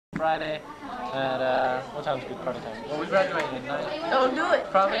Friday at, what time is good party time? Well, we graduate at 9. Don't do it.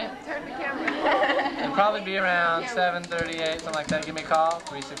 Probably. Turn the camera. It'll probably be around 7:38, something like that. Give me a call,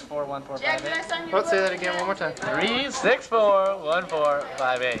 364-1458. Let's say that again one more time.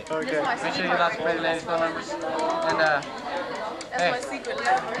 364-1458. Okay. Make sure you lots of pretty ladies' phone numbers. And, That's hey, my secret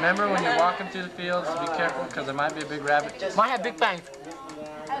number. remember when you're walking through the fields, be careful because there might be a big rabbit. Might have big fangs.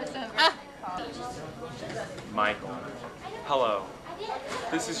 Michael, hello.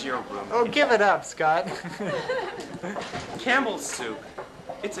 This is your room. Oh, give it up, Scott. Campbell's soup.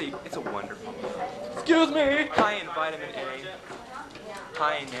 It's a wonderful meal. Excuse me. High in vitamin A,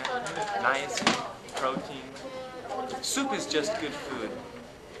 high in niacin, protein. Soup is just good food.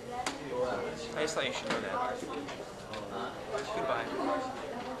 I just thought you should know that. Goodbye.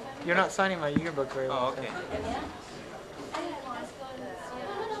 You're not signing my yearbook very well. Oh, okay.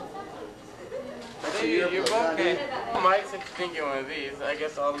 Your book? Okay. Mike, since you think you one of these, I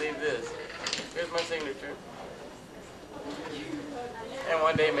guess I'll leave this. Here's my signature. And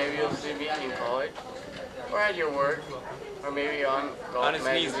one day maybe you'll see me in college, or at your work, or maybe on Golf On his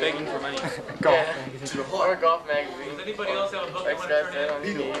knees Magazine. begging for money. Golf. Or Golf Magazine. Does anybody else have a book? Like Scott said, on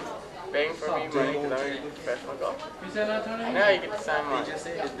his knees, begging for me money because I'm a professional golfer. You said that, Tony? Now you get to sign mine.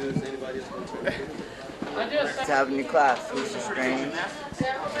 To have a new class, which is strange.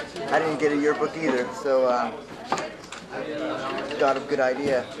 I didn't get a yearbook either, so got a good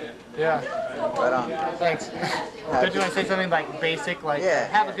idea. Yeah. Right on. Thanks. Don't you want to say something like basic, like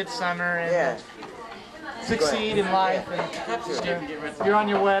have a good summer and succeed in life, and you're on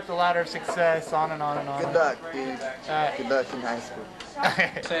your way up the ladder of success, on and on and on. Good luck, dude. Good luck in high school.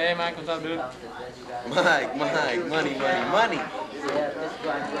 Say, hey, Mike, what's up, dude? Mike, money, money.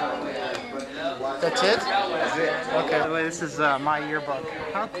 That's it? Okay. By the way, this is my yearbook.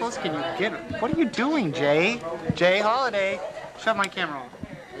 How close can you get it? What are you doing, Jay? Jay Holliday. Shut my camera off.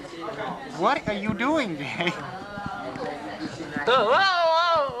 What are you doing, Jay?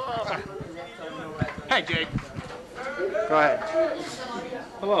 Hey, Jay. Go ahead.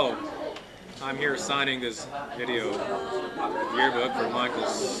 Hello. I'm here signing this video yearbook for Michael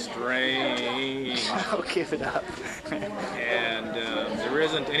Strange. Oh, give it up. And there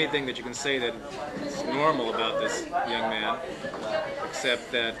isn't anything that you can say that is normal about this young man,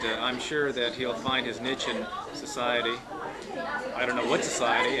 except that I'm sure that he'll find his niche in society. I don't know what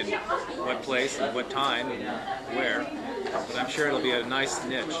society and what place and what time and where, but I'm sure it'll be a nice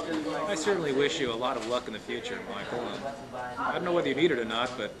niche. I certainly wish you a lot of luck in the future, Michael. I don't know whether you need it or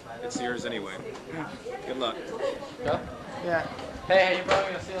not, but it's yours anyway. Good luck. Go? Yeah. Hey, you're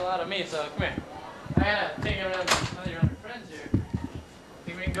probably gonna see a lot of me, so come here. I gotta take you around some of your other friends here.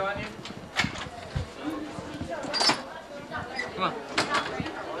 Think we can go on you? Come on.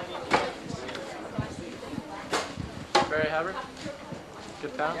 Barry Hubbard.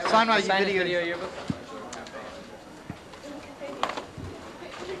 Good pal. Sign my Sign video. his video yearbook.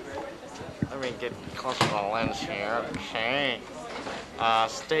 Let me get close to the lens here. Okay.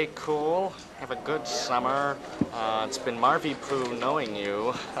 Stay cool. Have a good summer. It's been Marvy Poo knowing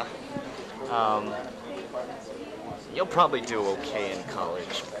you. You'll probably do okay in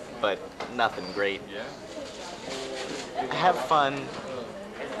college, but nothing great. Have fun.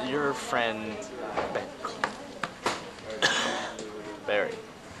 Your friend, Barry.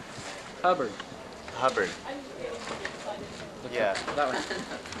 Hubbard. Hubbard. Yeah. That one.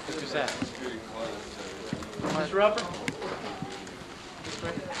 Who's that? Mr. Roper?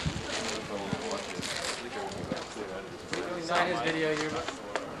 Sign his video yearbook.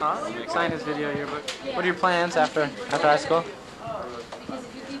 Huh? Sign his video yearbook. What are your plans after high school?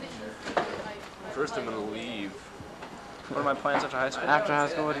 First, I'm gonna leave. What are my plans after high school? After high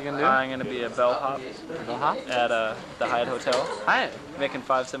school, what are you gonna do? I'm gonna be a bellhop Bellhop? at the Hyatt Hotel, Hyatt. making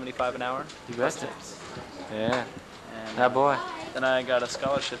 $5.75 an hour. You bet. Yeah. And That boy. then I got a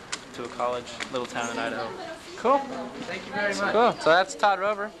scholarship to a college, little town in Idaho. Cool. Thank you very much. Cool. So that's Todd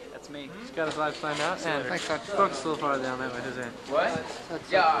Rover. That's me. He's got his life planned out. And Thanks, Todd. focus a little farther down that way. Who's that? What?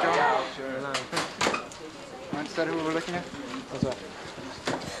 That's Yeah, Sure. Is that who we're looking at? What's that?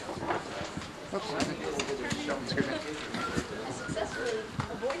 Oops. Excuse me.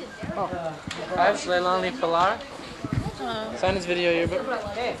 Hi, it's Leilani Pilar. Sign his video yearbook.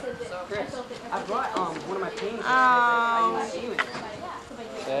 I brought one of my paintings.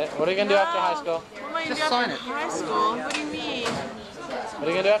 Okay. What are you gonna do after high school? What am I Just gonna sign do it. after high school? What do you mean? What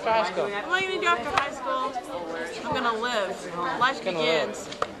are you gonna do after high school? What am I gonna do after high school? I'm gonna live. Life gonna begins.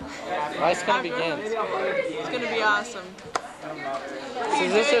 Life's gonna begin. It's gonna be awesome. So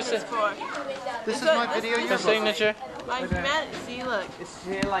is this your This is my video your yearbook. signature? Life humanity. See, look. It's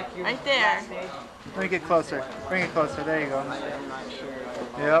like you Right there. Let me get closer. Bring it closer. There you go.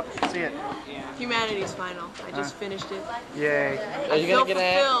 Yep, see it. Humanities final. I just finished it. Yay. Are you gonna get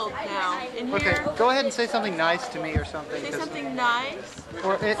ahead? fulfilled now. In Okay, here, go ahead and say something nice to me or something. say 'cause- something nice.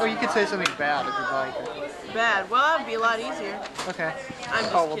 Or you could say something bad if you'd like. Bad. Well, that would be a lot easier. Okay. I'm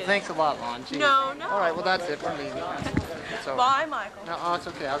just Oh, well, kidding. thanks a lot, Lon. Jeez. No, no. All right, well, that's it. We're leaving. So, Bye, Michael. no, oh, it's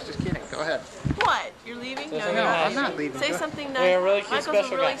okay. I was just kidding. Go ahead. What? You're leaving? No, something you're not. I'm not leaving. Say Go- something nice. You're a really cute, Michael's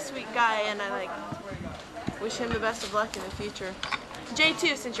special a really guy. sweet guy, and I wish him the best of luck in the future. Jay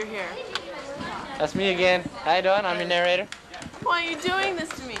too, since you're here. That's me again. How you doing? I'm your narrator. Why are you doing this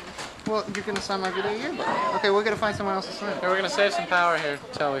to me? Well, you're going to sign my video yearbook. Okay, we're going to find someone else to sign it. Hey, we're gonna save some power here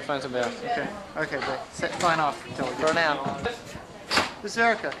until we find somebody else. Okay, okay, but sign off until we get For now. This is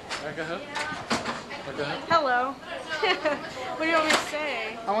Erica. Erica who? Erica who? Hello. What do you want me to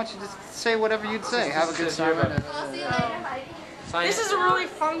say? I want you to say whatever you'd say. Have a good This is summer. yearbook. Sign This it. is a really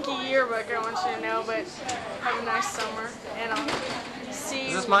funky yearbook, I want you to know, but have a nice summer, and I'll see you.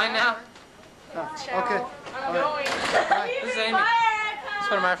 Is this mine now? Oh, Ciao. okay. I'm going. This is Amy. This is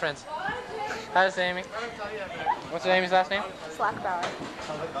one of my friends. Hi, this is Amy. What's Amy's last name? Slackbauer.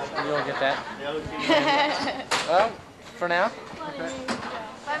 You'll get that. Well, for now.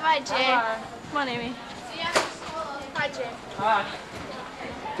 Bye-bye, Jay. Come on, Amy. Hi, Jay. Hi.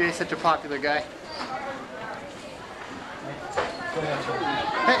 Jay's such a popular guy.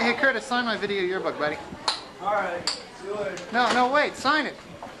 Hey, Curtis, sign my video yearbook, buddy. All right. See you later. No, wait, sign it.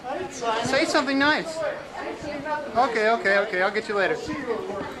 I didn't sign Say something nice. Okay, I'll get you later.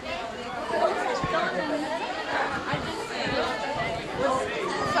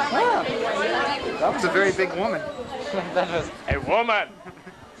 Wow, that was a very big woman. That was A woman!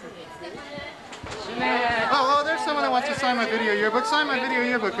 Oh, there's someone that wants to sign my video yearbook. Sign my video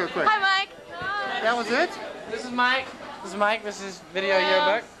yearbook real quick. Hi, Mike. That was it? This is Mike. This is Mike. This is video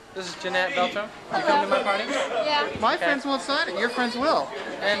yearbook. This is Jeanette Beltram. You come to my party? Yeah. My friends won't sign it. Your friends will.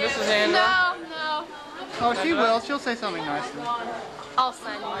 And this is Angela. No. Oh, she will. She'll say something nice. I'll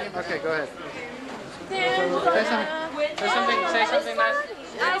sign you. Okay, go ahead. Say something. Say something nice.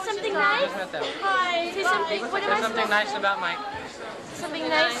 Something Just nice? met them. Hi. Say something. What am Say I something nice about Mike. Something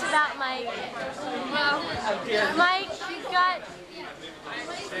nice about Mike. Mike, you've got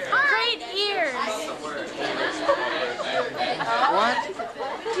great ears. What?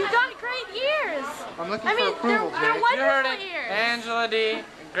 You've got great ears. I'm looking I for mean, approval, they're Jay. You heard wonderful it. ears. Angela D.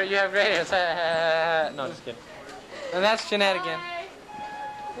 Great, you have great ears. No, just kidding. And that's Jeanette again.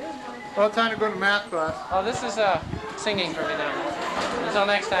 Well, time to go to math class. Oh, this is singing for me now. Until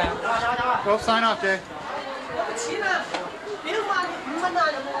next time. Go sign off, Jay.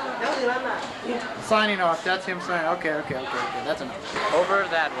 Signing off. That's him signing. Okay. That's enough. Over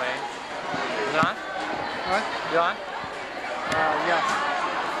that way. Is it on? What? You on?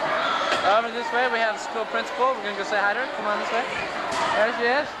 Yeah. Over this way, we have the school principal. We're going to go say hi to her. Come on this way. There she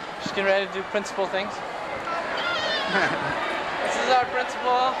is. She's getting ready to do principal things. This is our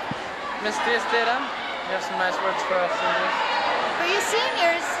principal, Miss Stidham. You have some nice words for us seniors. For you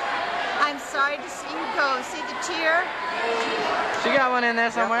seniors, I'm sorry to see you go. See the tear? She got one in there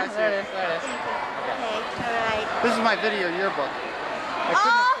somewhere. Yep, There it is. There it is. Okay, all right. This is my video yearbook.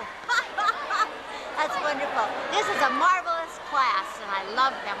 Oh, that's wonderful. This is a marvelous class, and I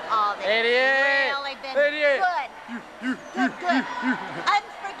love them all. They've 88. really been 88. good. Good.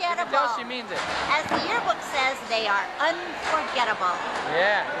 Unforgettable. Tell she means it. As the yearbook says, they are unforgettable.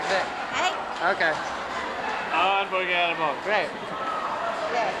 Yeah, exactly. Okay? Okay. Unforgettable. Great.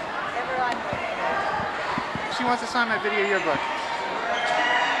 Okay. Everyone. She wants to sign my video yearbook.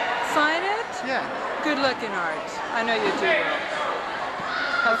 Sign it? Yeah. Good luck in art. I know you do well.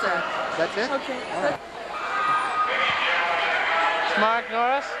 How's that? That's it? Okay. All right. Mark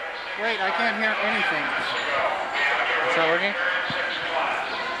Norris. Wait, I can't hear anything. It's not working?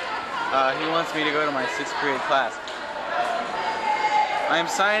 He wants me to go to my 6th grade class. I am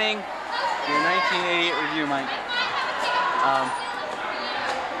signing your 1988 review, Mike.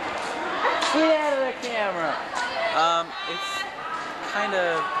 Get out of the camera. It's kind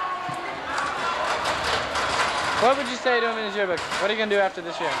of... What would you say to him in his yearbook? What are you going to do after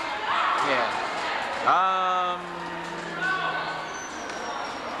this year? Yeah.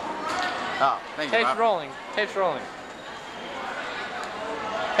 Oh, thank you. Tape's rolling. Tape's rolling.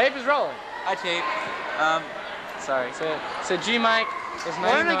 Tape is rolling. Hi, Tape. Sorry. So G Mike is not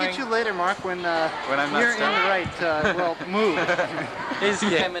Why don't I annoying. get you later, Mark, when I'm not you're in stuck? the right mood?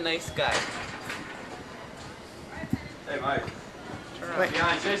 I'm a nice guy. Hey, Mike. Wait,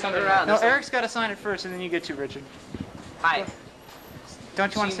 Say something. no, Eric's got to sign it first, and then you get to Richard. Hi.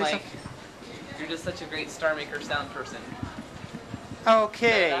 Don't you want to say Mike. something? You're just such a great Star Maker sound person.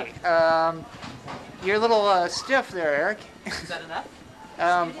 Okay. You're a little stiff there, Eric. Is that enough?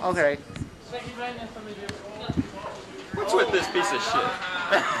 Okay. What's with this piece of shit?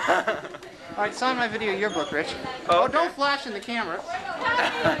 All right, sign my video yearbook, Rich. Oh, okay. Don't flash in the camera.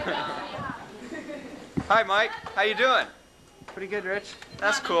 Hi, Mike. How you doing? Pretty good, Rich.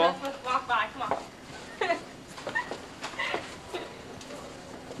 That's cool. Walk by, come on.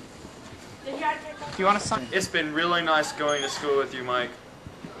 Do you want to sign? It's been really nice going to school with you, Mike.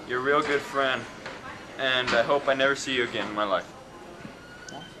 You're a real good friend, and I hope I never see you again in my life.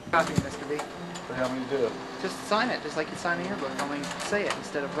 Copy, Mr. B. What the hell do you do? Just sign it, just like you sign a yearbook, only say it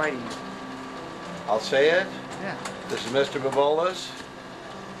instead of writing it. I'll say it. Yeah. This is Mr. Babolas,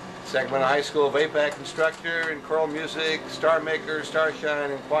 Sacramento High School APAC instructor in choral music, star maker,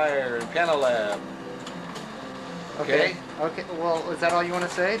 starshine, and choir, and piano lab. Okay? Okay, well, is that all you want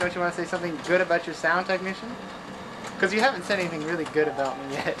to say? Don't you want to say something good about your sound technician? Because you haven't said anything really good about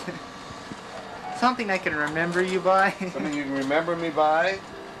me yet. Something I can remember you by. Something you can remember me by?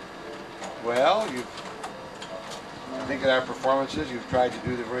 Well, I think in our performances you've tried to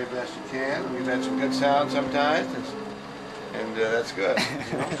do the very best you can. We've had some good sound sometimes, and that's good.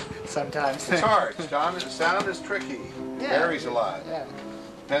 You know? Sometimes. It's hard. Sound is tricky. It varies a lot. Yeah.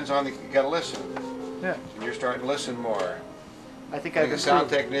 Depends on you got to listen. Yeah. And you're starting to listen more. I think a sound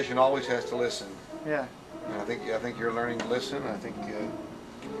technician always has to listen. Yeah. And I think you're learning to listen. I think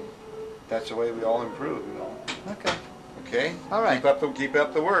that's the way we all improve. You know. Okay. Okay. All right. Keep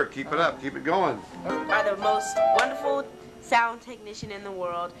up the work. Keep it up. Keep it going. Are the most wonderful sound technician in the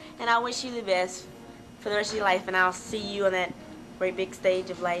world, and I wish you the best for the rest of your life, and I'll see you on that great big stage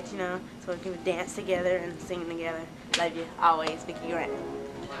of lights, you know, so we can dance together and sing together. Love you always, Vicky Grant.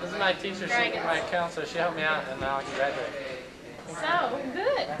 This is my teacher, my counselor. She helped me out, and now I can graduate. So,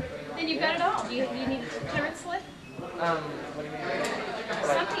 good. Then you've got it all. Do you need a clearance slip? What do you mean?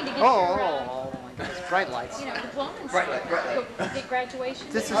 Something to get oh my goodness, bright lights. You know, diploma and Bright stuff. light. Get graduation.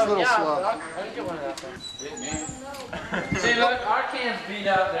 This is a little slow. I can get one of that. See, look, our can's beat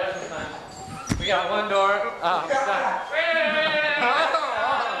up. There's the sign. We got one door. I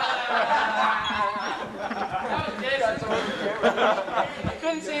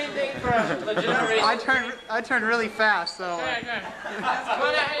couldn't see anything for a legitimate reason. I turned really fast, so. Come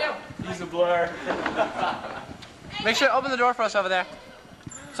on out, hey, he's a blur. Make sure to open the door for us over there.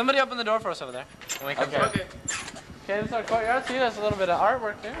 Somebody open the door for us over there. Okay. Okay, this is our courtyard. See, there's a little bit of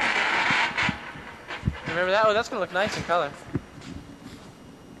artwork there. Remember that? Oh, that's gonna look nice in color.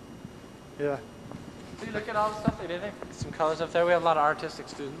 Yeah. See, look at all the stuff they did there. Some colors up there. We have a lot of artistic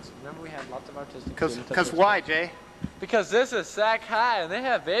students. Remember, we had lots of artistic students. Because why, Jay? Because this is Sac High, and they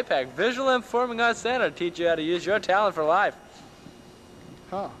have APAC, Visual and Performing Arts Center, to teach you how to use your talent for life.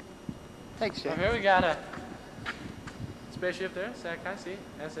 Oh. Thanks, Jay. So here we got a spaceship there, Sac High, see?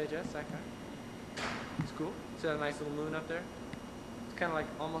 SHS, Sac High. It's cool. See that nice little moon up there? It's kind of like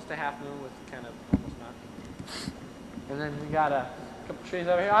almost a half moon with kind of almost not. And then we got a couple trees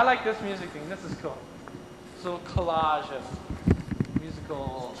over here. I like this music thing. This is cool. This little collage of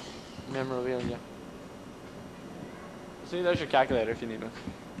musical memorabilia. See, there's your calculator if you need one.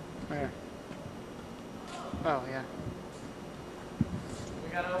 Where? Oh, yeah. We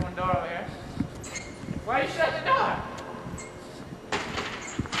got an open door over here. Why are you shutting the door?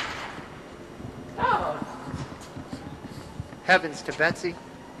 Oh. Heavens to Betsy.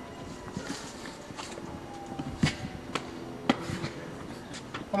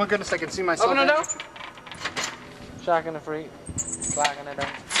 Oh my goodness, I can see myself. Open the door. Shocking the freak. Blocking the door.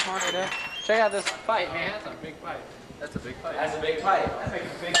 Come on, dude. Check out this pipe, man. That's a big pipe. That's a big pipe. That's a big pipe. That's like a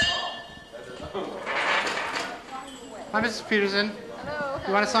big ball. Hi, Mrs. Peterson. Hello.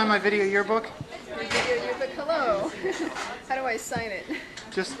 You want to sign my video yearbook? Your video yearbook. Hello. How do I sign it?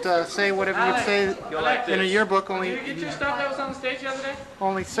 Just say whatever you'd say in a yearbook, only Did you get your stuff that was on the stage the other day?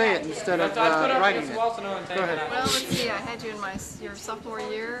 only say it instead of I put up writing against it. the wall so no one Go ahead. Well, let's see. I had you in your sophomore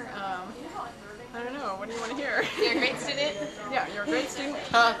year. I don't know. What do you want to hear? You're a great student. Yeah, you're a great student.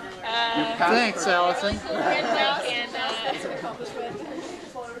 Thanks, Allison.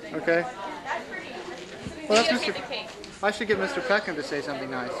 Okay. Well, that's Mr. I should get Mr. Peckham to say something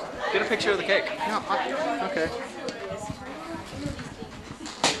nice. Get a picture of the cake. No, okay.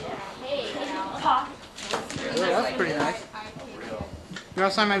 Oh, that's pretty nice. You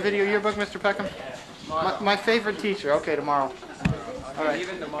want to sign my video yearbook, Mr. Peckham? My favorite teacher. Okay, tomorrow. All right.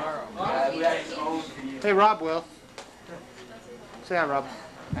 Even tomorrow. Hey, Rob will. Say hi, Rob.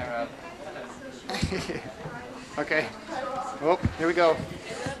 Hi, Rob. Okay. Oh, here we go.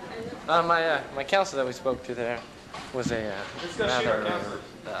 My counselor that we spoke to there was a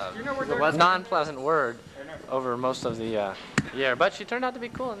rather non-pleasant word over most of the year, but she turned out to be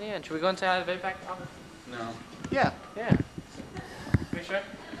cool in the end. Should we go and say hi to VPAC? No. Yeah. Yeah. We you sure?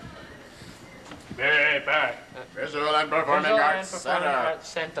 VAPAC. Visual and Performing Arts Center.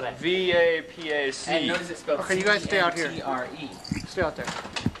 Center. VAPAC. And notice it's spelled Okay, you guys stay out here. C-E-N-T-R-E. Stay out there.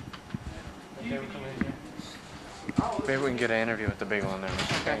 Maybe we can get an interview with the big one there.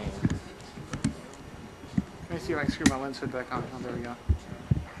 Okay. Let me see if I can screw my lens hood back on. Oh, there we go.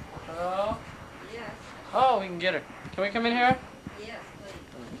 Hello? Yes. Oh, we can get her. Can we come in here? Yes,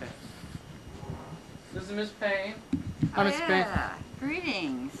 please. Okay. This is Miss Payne. Hi, Miss Payne.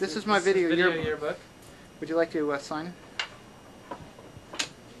 Greetings. This is my video yearbook. yearbook. Would you like to sign it?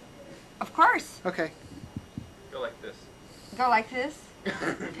 Of course. Okay. Go like this. Go like this.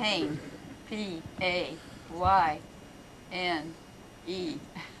 Payne. P-A-Y-N-E.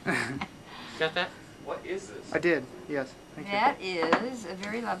 Got that? What is this? I did. Yes. Thank you. That is a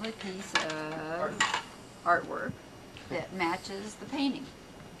very lovely piece of artwork that matches the painting.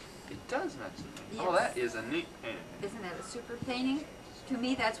 It does match the painting. Yes. Oh, that is a neat painting. Isn't that a super painting? To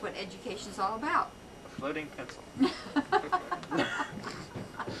me, that's what education's all about. A floating pencil.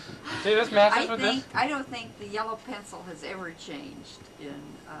 See, this matches with this? I don't think the yellow pencil has ever changed in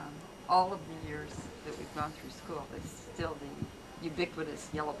all of the years that we've gone through school. It's still the ubiquitous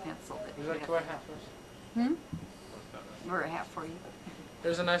yellow pencil that Would you like to wear a hat first? Hmm? Wear a hat for you.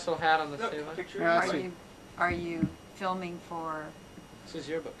 There's a nice little hat on the ceiling. Are you filming for This is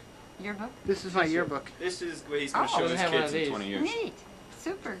yearbook. yearbook? This is my yearbook. This is what he's going to Oh. show his Have one kids of in these. 20 years. Neat.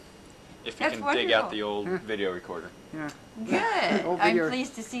 Super. If he That's can dig out wonderful. the old video recorder. Yeah. Good. Old I'm video.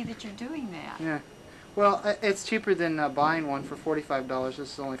 pleased to see that you're doing that. Yeah. Well, it's cheaper than buying one for $45.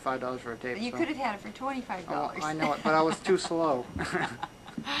 This is only $5 for a tape. You so. could have had it for $25. Oh, I know it, but I was too slow.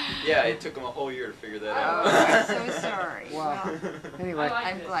 Yeah, it took him a whole year to figure that out. Oh, I'm so sorry. Wow. Well, Anyway,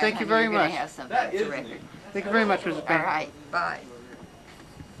 I'm glad. thank you honey, very you're gonna much. have something That to is record. neat. Thank you very much, Mrs. All Payne. right. Bye.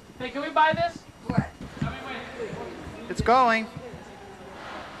 Hey, can we buy this? What? It's going.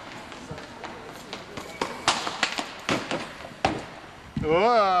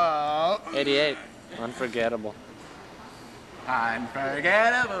 Whoa. 88. Unforgettable.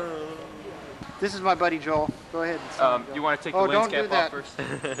 Unforgettable. This is my buddy Joel. Go ahead. And sign it, You want to take Oh, the lens don't do cap off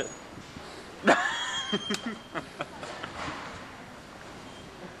that. first?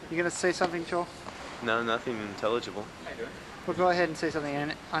 You gonna say something, Joel? No, nothing intelligible. Well, go ahead and say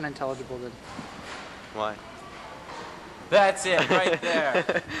something unintelligible then. Why? That's it, right there.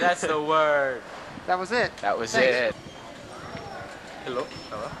 That's the word. That was it. That was Thanks. it. Hello.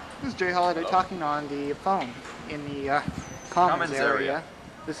 Hello. This is Jay Holliday talking on the phone in the commons area.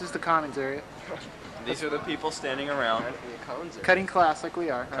 This is the commons area. These are the people standing around. Cutting class like we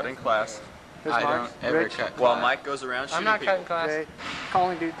are. Right? Cutting class. There's I Mark, don't ever Rich, cut. While Mike goes around shooting I'm not people. cutting class. Jay,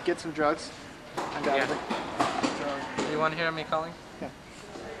 calling to get some drugs. Undoubtedly. You want to hear me calling? Yeah.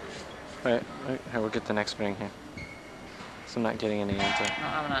 Wait, here, we'll get the next ring here. So I'm not getting any answer.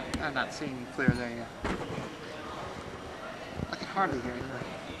 No, I'm not seeing you clear there yet. I can hardly hear you.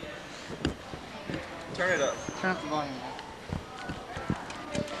 Turn it up. Turn up the volume.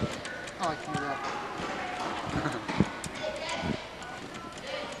 Oh, I can do that.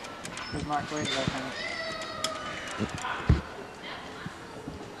 There's Mark waiting right now.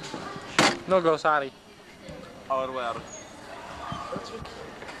 No go, sorry. All the way out. Wait,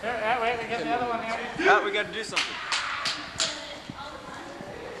 we get the other one here. Ah, we got to do something.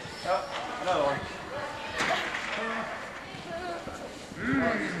 Oh, another one.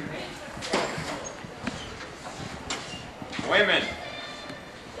 Women.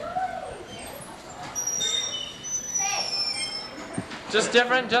 Just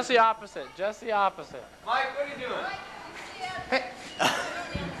different, just the opposite, just the opposite. Mike, what are you doing? Hey.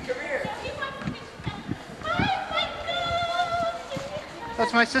 Come here.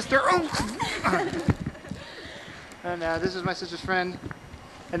 That's my sister. Oh. And this is my sister's friend.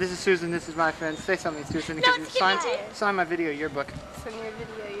 And this is Susan. This is my friend. Say something, Susan. No, Because you it's sign my video yearbook. Send your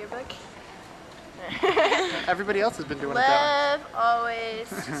video yearbook. Everybody else has been doing it that Love always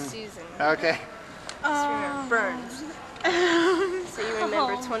Susan. way. Okay. Just remember Burns. So you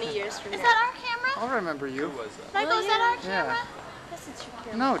remember 20 years from now. Is that our camera? I'll remember you. Who was that? Michael, is that our Yeah. camera? Yes, it's your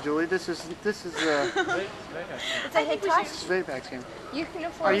camera. No, Julie. This is It's a Hitachi. Vapac's game. You can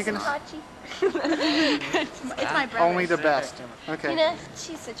afford Are you a gonna- Hitachi. It's my brother. Only the best. Okay. Tina,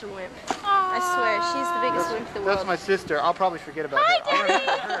 she's such a wimp. I swear, she's the biggest wimp in the world. That's my sister. I'll probably forget about that. I'll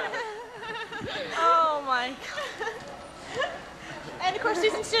remember her. Oh my god. And of course,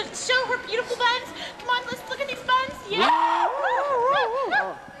 Susan, show her beautiful buns. Come on, let's look at these buns. Yeah.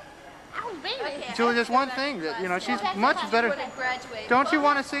 Oh. Oh, baby. Julie, there's one thing that, you know, she's much better. Don't you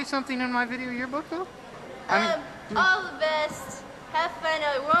want to say something in my video yearbook, though? I mean, All the best. Have fun.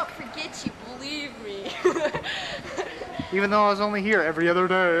 I won't forget you. Believe me. Even though I was only here every other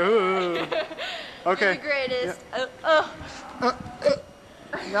day. Okay. You're the greatest. Yeah.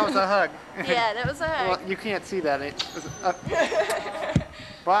 That was a hug. Yeah, that was a hug. Well, you can't see that.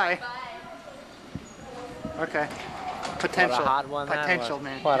 Bye. Okay. Potential. What a hot one that Potential, was.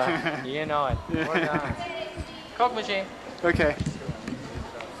 man. What a, you know it. We're done. Coke machine. Okay.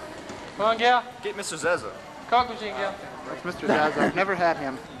 Come on, Gil. Get Mr. Zezza. Coke machine, Gil. That's Mr. Zazza. I've never had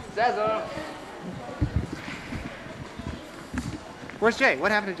him. Zazza. Where's Jay?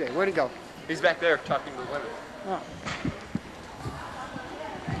 What happened to Jay? Where'd he go? He's back there talking to the women. Oh.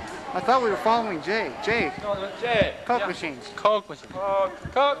 I thought we were following Jay. Jay. No, Jay. Coke machines. Coke machine.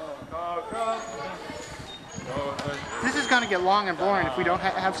 Coke. This is going to get long and boring if we don't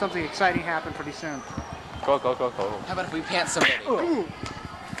have something exciting happen pretty soon. Go. How about if we pant somebody? Ooh.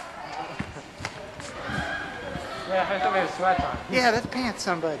 Yeah, I somebody has sweats on. Yeah, let's pants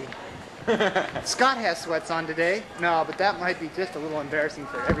somebody. Scott has sweats on today. No, but that might be just a little embarrassing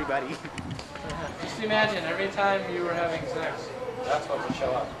for everybody. Just imagine every time you were having sex, that's what would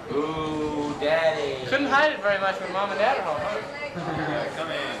show up. Ooh, daddy. Couldn't hide it very much when mom and dad are home, huh?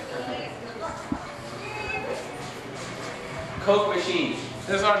 Come in. Coke machine.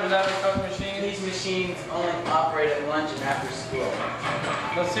 This one is a Coke machine. These machines only operate at lunch and after school.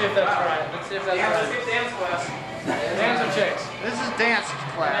 Let's see if that's right. Let's see if that's right. Let's get dance class. Dance or chicks? This is dance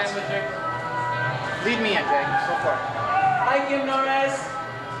class. Dance or chicks? Lead me in, Jay. Go for it. Hi, Kim Norris.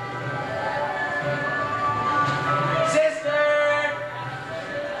 Sister.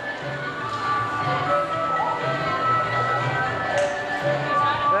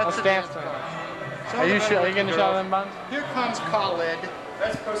 That's Let's dance to it. Are you going to show them buns? Here comes Khalid.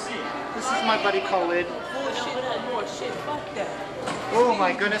 Let's proceed. This is my buddy Khalid. Bullshit, fuck that. Oh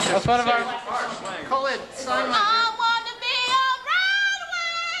my goodness. That's one of our... Khalid, sign my... I want to be a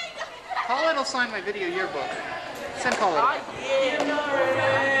Broadway! Khalid will sign my video yearbook. Send Khalid.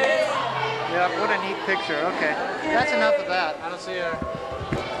 Yeah, what a neat picture. Okay. That's enough of that. I don't see her.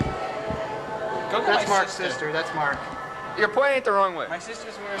 That's Mark's sister. That's Mark. You're pointing it the wrong way. My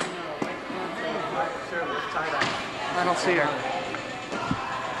sister's wearing a white shirt with tie-dye. I don't see her.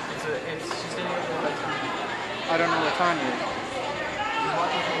 She's standing up there. I don't know what time it is.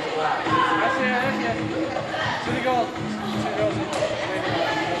 I see her. I see her. See the girl.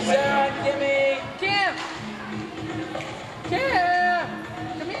 Sarah, give me. Kim! Kim!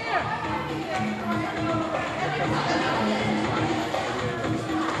 Come here!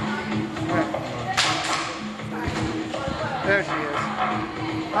 There she is.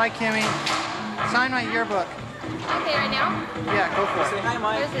 Hi, Kimmy. Sign my yearbook. Okay, right now? Yeah, go for Say it. hi,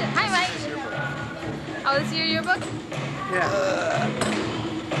 Mike. Where's it? Hi, Mike. Oh, this is your yearbook? Yeah.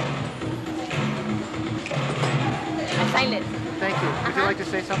 I signed it. Thank you. Would you like to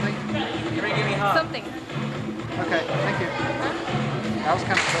say something? Come here, give me a hug. Something. Okay, thank you. That was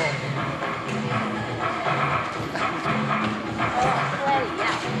kind of cool.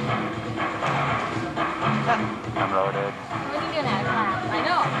 I'm loaded. What are you doing out of class? I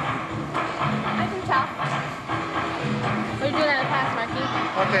know. I can tell. What are you doing out of class, Marky?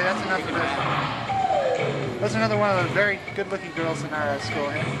 Okay, that's enough of this. That's another one of the very good-looking girls in our school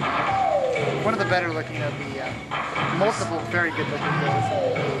here. One of the better-looking of the multiple very good-looking girls.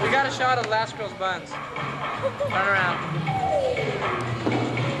 We got a shot of last girl's buns. Turn around.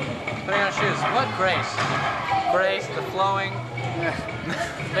 Putting on shoes. What grace? Grace, the flowing.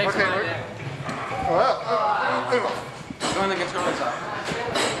 Makes Okay, my day. Throwing the controllers off.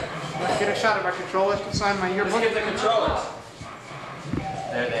 Let's get a shot of our controllers to sign my yearbook. Let's get the controllers.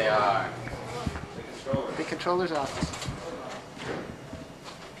 There they are. The controller's office.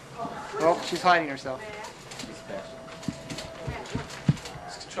 Oh, she's hiding herself.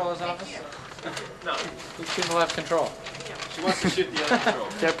 This controller's office. No. These people have control. She wants to shoot the other control.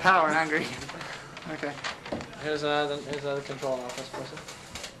 They're power hungry. Okay. Here's another control office person.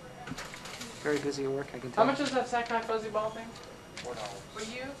 Very busy at work, I can How tell. much is that Sac High fuzzy ball thing? $4. For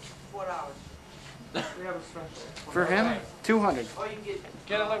you, $4. We have a special. For him, 200. Oh, you can get.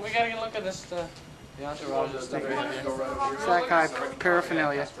 Get a look. We gotta get a look at this. The entourage and stuff. Sac High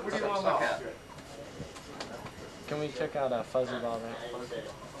paraphernalia. What do you want to look at? Can we check out a fuzzy ball there?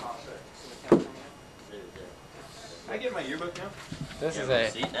 Can I get my yearbook now? This is a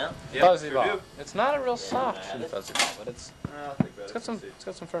Yep, fuzzy sure ball. do. It's not a real soft fuzzy ball, but it's got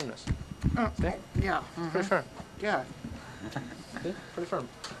some firmness. See? Yeah. Pretty firm. Yeah. See? Pretty firm.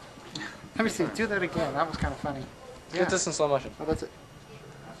 Let me see. Do that again. That was kind of funny. Get this in slow motion. Oh, that's it.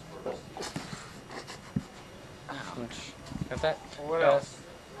 Got that? What else?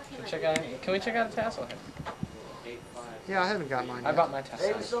 Can we check out a tassel here? Yeah, I haven't got mine I yet. bought my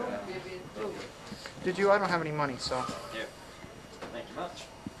tassel. Did you? I don't have any money, so. Yeah. Thank you much.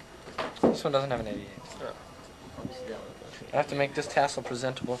 This one doesn't have an 88. I have to make this tassel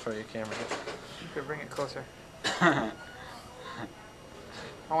presentable for your camera. You could bring it closer. I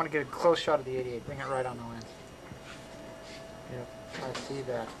want to get a close shot of the 88. Bring it right on the lens. Yep, I see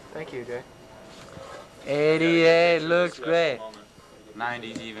that. Thank you, Jay. 88 looks great.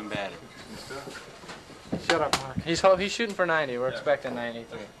 90's even better. Shut up, Mark. He's shooting for 90. We're expecting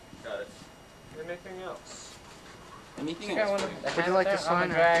 93. Got it. Anything else? Anything Got else? one of the Would you like to hands there? I'm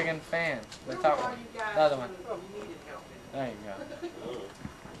sign a it? Dragon fan. The top one. The other one. There you go.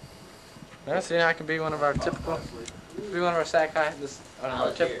 Now, see, I can be one of our typical, Sac High,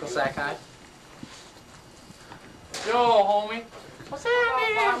 our typical Sac High. Yo, homie. What's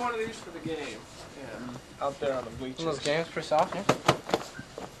happening? I'll buy one of these for the game. Yeah. Out there on the bleachers. Those games pretty soft, yeah?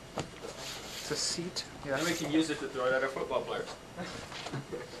 It's a seat. Yeah. And we can use it to throw it at our football players.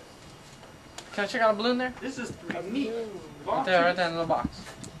 Can I check out a balloon there? This is neat. Right there in the little box.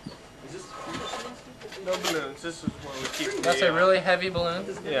 Is this no balloons? This is where we keep the. That's a really heavy balloon.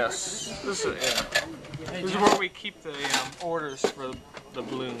 Yes. This is This is where we keep the orders for the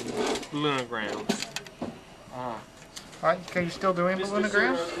balloonograms. Are you still doing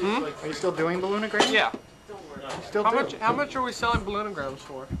balloonograms? Are you still doing balloonograms? Yeah. You still How do? much? How much are we selling balloonograms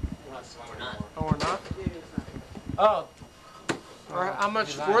for? Oh, we're not. Oh. Or how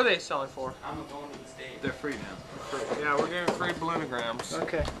much were they selling for? They're free now. Yeah, we're giving free balloonograms.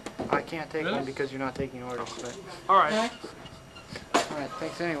 Okay. I can't take one because you're not taking orders. But. All right. All right.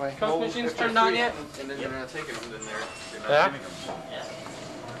 Thanks anyway. Coke machine's turned on yet? And then you're not taking them, then they're not Yeah? giving them.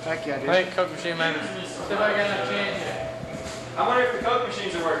 Heck yeah, dude. Hey, Coke machine, man. See if I got enough change here. I wonder if the Coke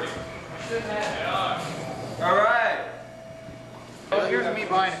machines are working. All right. Well, here's me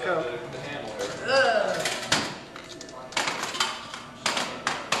buying a Coke.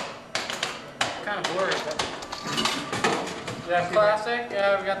 Kind of blurry, but. Yeah, classic.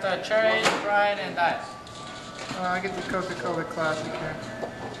 Yeah, we got the cherry, fried, and dice. I get the Coca-Cola Classic here.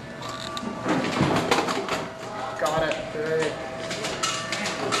 Got it. Great.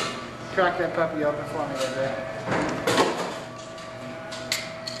 Crack that puppy open for me there,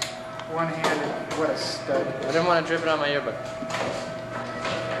 one-handed. What a stud. I didn't want to drip it on my yearbook.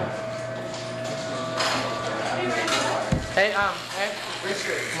 Hey, hey.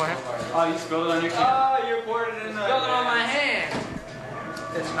 Come on here. Oh, you spilled it on your camera. Oh, you poured it in the. Spilled it on my hand.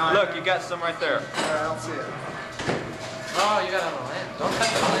 It's not. Look, you got some right there. I don't see it. Oh, you got it on the land. Don't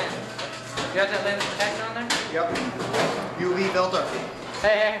touch the land. You got that land protector on there? Yep. UV filter.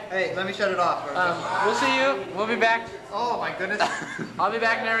 Hey. Hey, let me shut it off. We'll see you. We'll be back. Oh my goodness. I'll be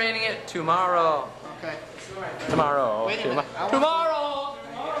back narrating it tomorrow. Okay. Tomorrow. Wait a minute. Tomorrow.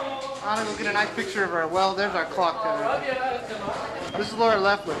 I want to go get a nice picture of her. Well, there's our clock. This is Laura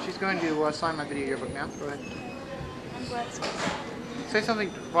Leftwood. She's going to sign my video yearbook now. Go ahead. I'm glad Say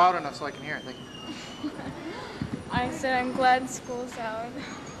something loud enough so I can hear it. Thank you. I said I'm glad school's out.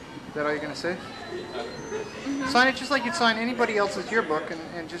 Is that all you're going to say? Sign it just like you'd sign anybody else's yearbook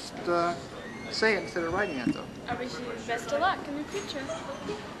and just say it instead of writing it, though. I wish you the best of luck in the future.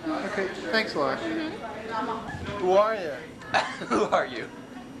 Okay, thanks, Laura. Who are you? Who are you?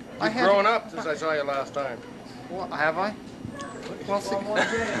 You've grown up since I saw you last time. Well, have I? Well, see,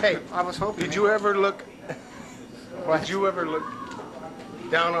 hey, I was hoping. Did you ever look? What? Did you ever look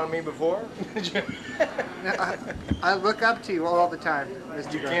down on me before? I look up to you all the time,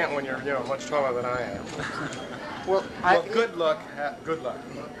 Mr. You Gray. can't when you're much taller than I am. Well, good luck. Good luck.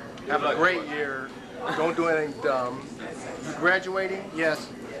 Have a great year. Don't do anything dumb. You graduating? Yes.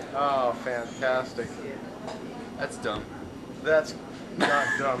 Oh, fantastic. That's dumb. That's not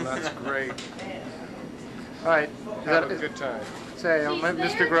dumb. That's great. All right. Have a good time. Say,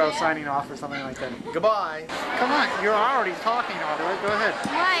 Mr. Grow signing off or something like that. Goodbye. Come on, you're already talking all the way. Go ahead.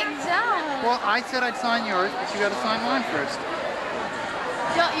 Mike, don't. Well, I said I'd sign yours, but you got to sign mine first.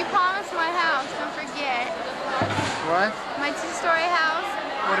 Don't. You promised my house. Don't forget. What? My two-story house.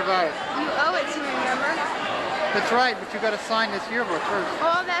 What about it? You owe it to me, remember? That's right, but you got to sign this yearbook first.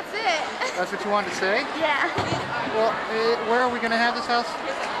 Well, that's it. That's what you wanted to say? Yeah. Well, where are we going to have this house?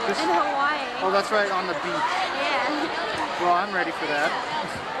 In Hawaii. Oh, that's right, on the beach. Yeah. Well, I'm ready for that.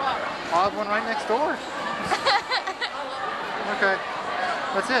 I'll have one right next door. Okay.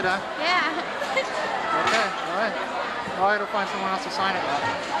 That's it, huh? Yeah. Okay, all right. Well, I gotta find someone else to sign it.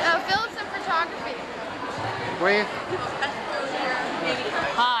 Phillips and photography. Wait.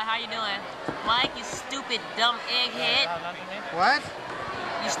 Hi, how you doing? Mike, you stupid dumb egghead. What?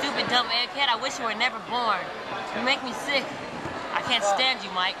 You stupid dumb egghead. I wish you were never born. You make me sick. I can't stand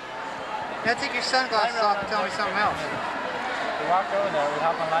you, Mike. Now take your sunglasses off and tell me something else. We walked over there, we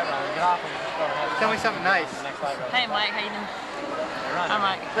hopped on light round, we get off and Tell me something nice. Hey, Mike, how you doing? I'm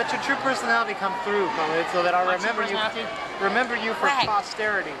Mike. Let your true personality come through, Khalid, so that I'll remember you for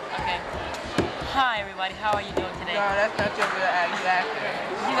posterity. Okay. Hi, everybody. How are you doing today? No, that's not your exactly.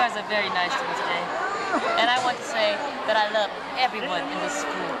 You guys are very nice to me today. And I want to say that I love everyone in this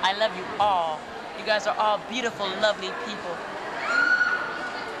school. I love you all. You guys are all beautiful, lovely people.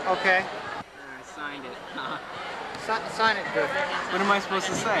 Okay. I signed it. Sign it good. What am I supposed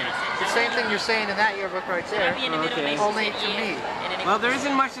to say? The same thing you're saying in that yearbook right there. Okay. Only to me. Well, there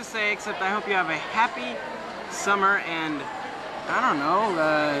isn't much to say except I hope you have a happy summer and, I don't know,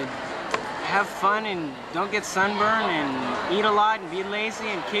 have fun and don't get sunburned and eat a lot and be lazy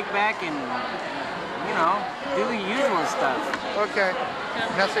and kick back and, you know, do the usual stuff. Okay.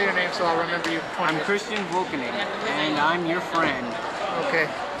 Now say your name so I'll remember you. I'm Christian Volkaning, and I'm your friend. Okay.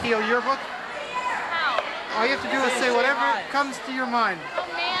 Theo, yearbook? All you have to do is say whatever comes to your mind. Oh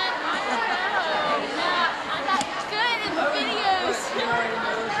man, I don't know. I'm not good at videos.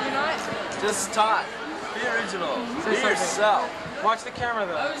 You're not? Just talk. Be original. Be yourself. Watch the camera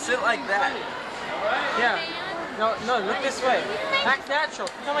though. Sit like that. Yeah. No, look this way. Act natural.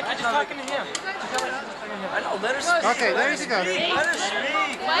 Feel like you're just talking to him. I know, let her speak. Okay, there you go. Let her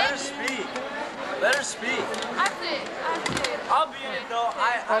speak. Let her speak. Let her speak. I did. I'll be in it though.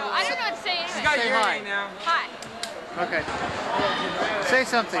 I don't know what to say anyway. She's got Say your hi. name now. Hi. Okay. Say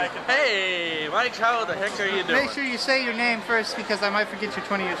something. Hey, Mike, how the heck are you doing? Make sure you say your name first because I might forget you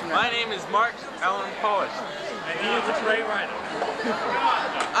 20 years from now. My name is Mark Allen Polish. And he is a great writer.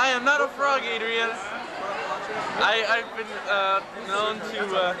 I am not a frog eater yet. I've been known to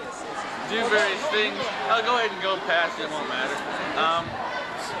do various things. I'll go ahead and go past it, won't matter.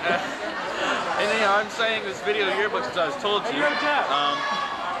 And you know, I'm saying this video yearbook since I was told to.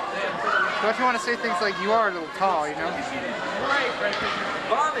 Don't you want to say things like you are a little tall, you know?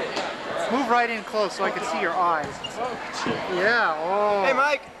 Move right in close so I can see your eyes. Yeah, oh. Hey,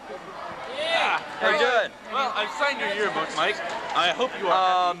 Mike. Yeah. How you doing? Well, I've signed your yearbook, Mike. I hope you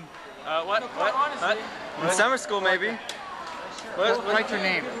are. What? In summer school, maybe. Write your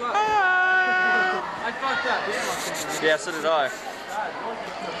name. I fucked up. Yeah, so did I.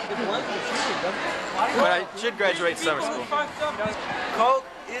 But I should graduate summer school. Coke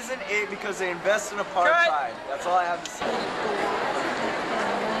isn't it because they invest in apartheid. That's all I have to say.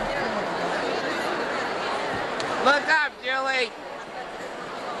 Look up, Julie.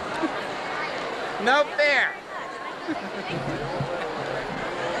 No fair.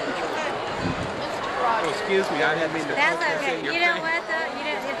 Oh, excuse me, I didn't mean to. That's okay. You know what though? You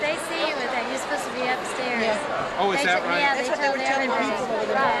know, if they see you with that, you're supposed to be upstairs. Yeah. Oh, is that right? Yeah, That's they what they were telling everybody. people over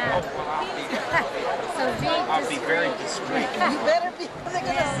there. Yeah. Oh, wow. So I'll be very discreet. You better be. They're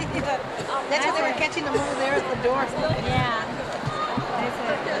gonna see you. That's what they were catching them over there at the door. Yeah.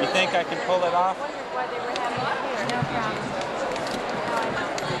 You think I can pull it off? No problem.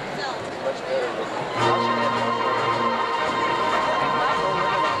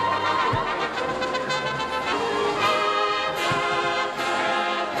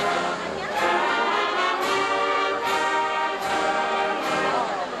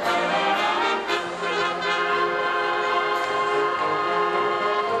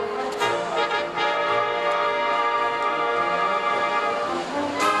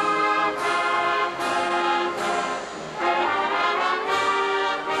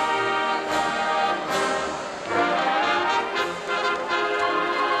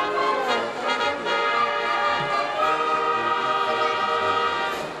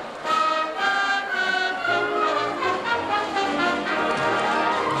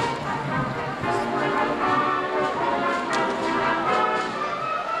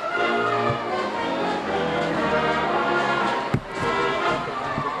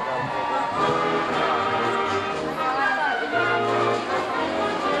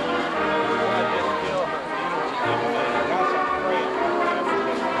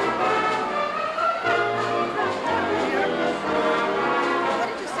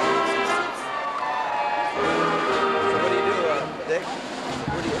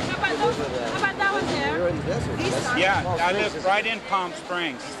 Yeah, I live right in Palm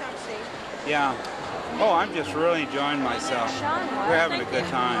Springs. Yeah. Oh, I'm just really enjoying myself. We're having a good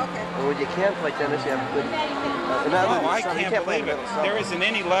time. Well, when you can play tennis, you have a good... Oh, I can't believe it. There isn't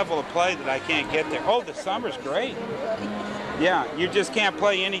any level of play that I can't get there. Oh, the summer's great. Yeah, you just can't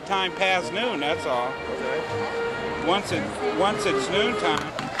play any time past noon, that's all. Once it's noon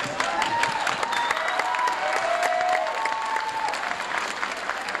time.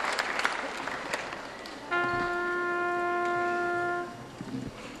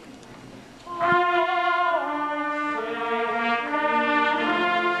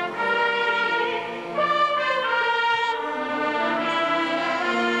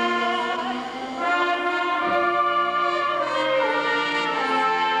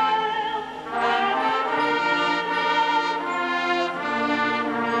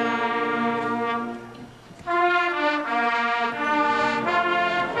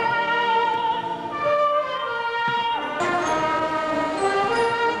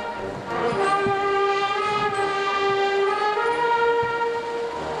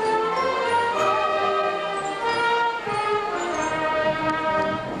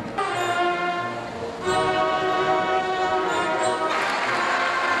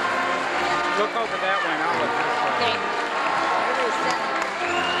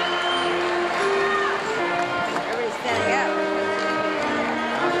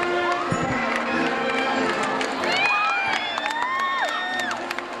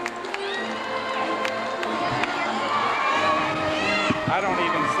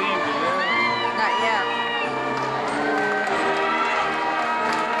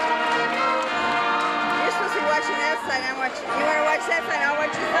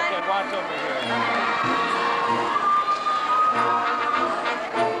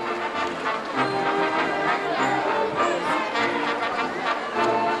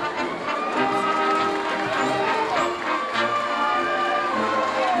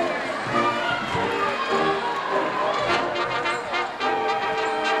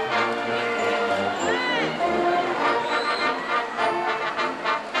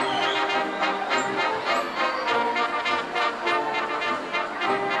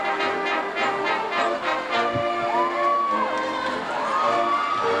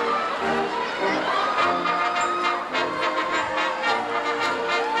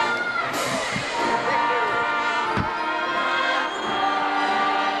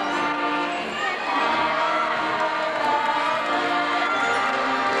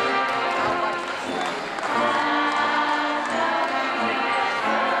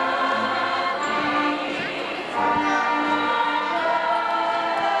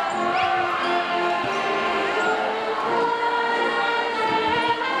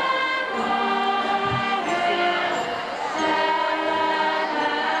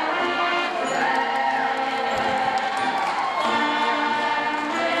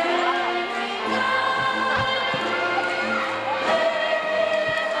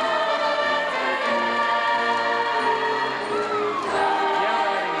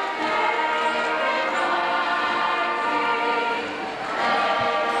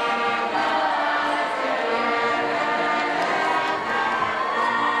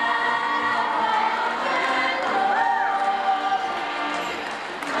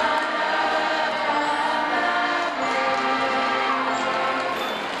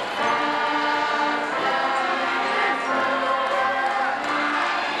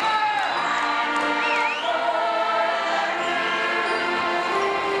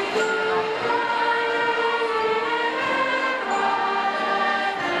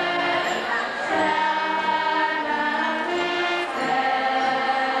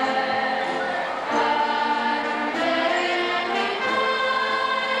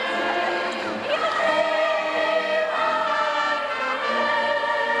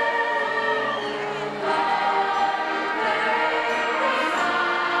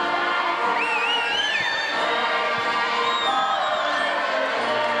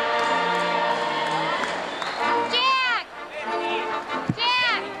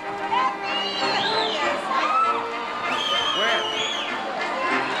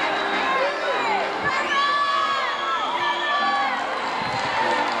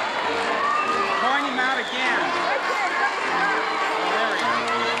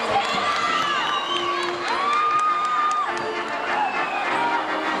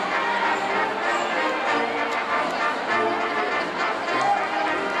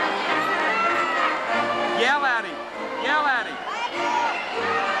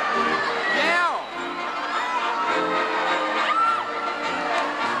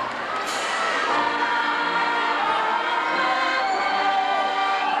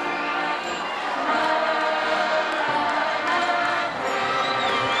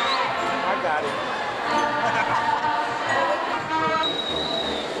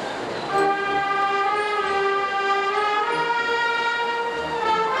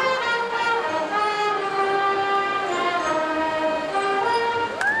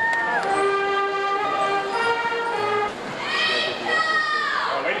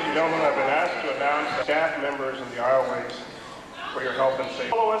 for your health and safety.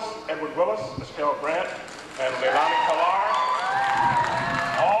 Follow us, Edward Willis, Estelle Grant, and Leilani Kalar.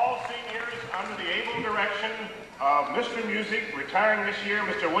 All seniors under the able direction of Mr. Music, retiring this year,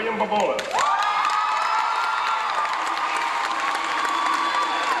 Mr. William Babola.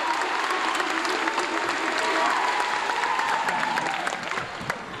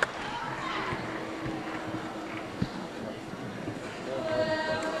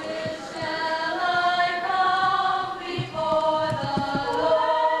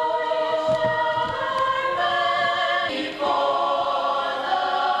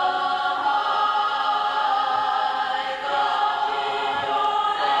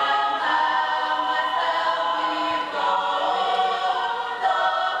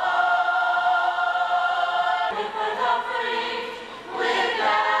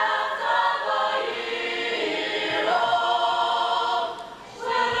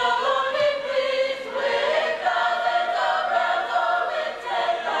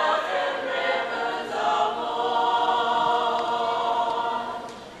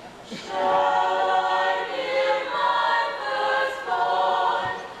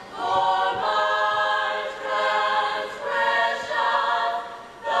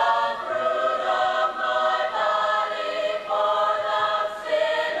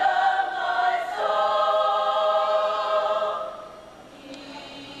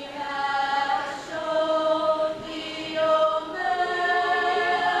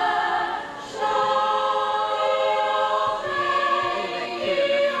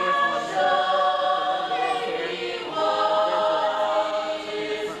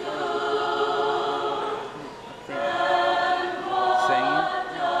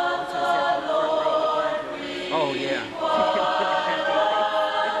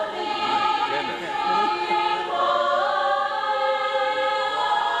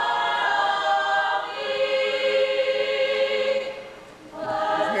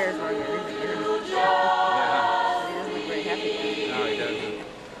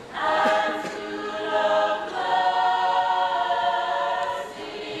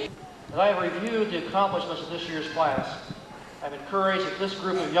 As I have reviewed the accomplishments of this year's class, I'm encouraged that this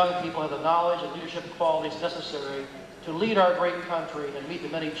group of young people have the knowledge and leadership qualities necessary to lead our great country and meet the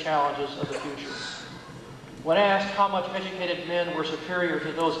many challenges of the future. When asked how much educated men were superior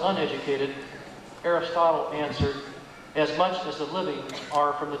to those uneducated, Aristotle answered, as much as the living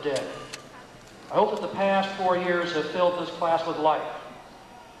are from the dead. I hope that the past 4 years have filled this class with life,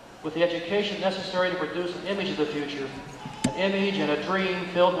 with the education necessary to produce an image of the future, an image and a dream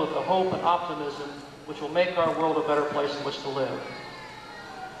filled with the hope and optimism which will make our world a better place in which to live.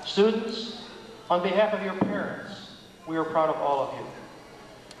 Students, on behalf of your parents, we are proud of all of you.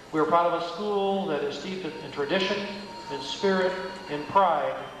 We are proud of a school that is steeped in tradition, in spirit, in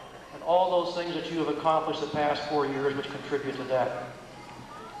pride, and all those things that you have accomplished the past 4 years which contribute to that.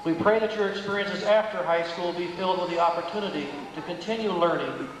 We pray that your experiences after high school be filled with the opportunity to continue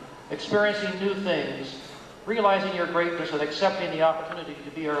learning, experiencing new things, realizing your greatness and accepting the opportunity to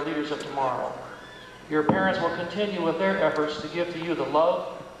be our leaders of tomorrow. Your parents will continue with their efforts to give to you the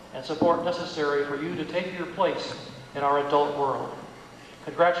love and support necessary for you to take your place in our adult world.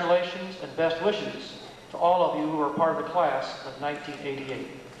 Congratulations and best wishes to all of you who are part of the class of 1988.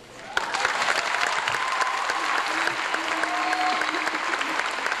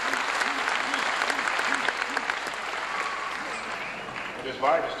 It is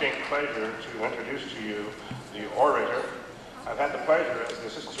my distinct pleasure to introduce to you the orator. I've had the pleasure as the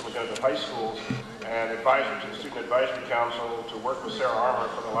Assistant Superintendent of High Schools and advisor to the Student Advisory Council to work with Sarah Armour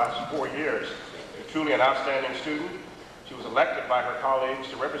for the last 4 years. She's truly an outstanding student. She was elected by her colleagues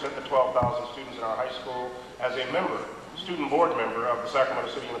to represent the 12,000 students in our high school as a member, student board member of the Sacramento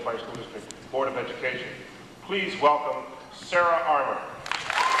City Unified School District Board of Education. Please welcome Sarah Armour.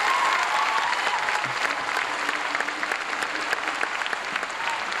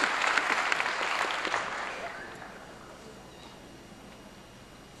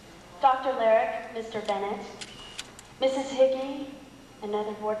 Dr. Lyric, Mr. Bennett, Mrs. Hickey, and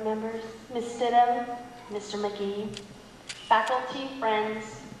other board members, Ms. Stidham, Mr. McGee, faculty,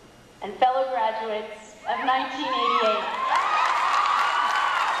 friends, and fellow graduates of 1988.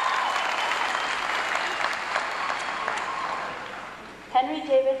 Henry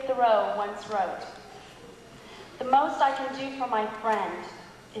David Thoreau once wrote, "The most I can do for my friend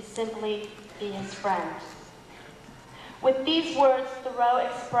is simply be his friend." With these words, Thoreau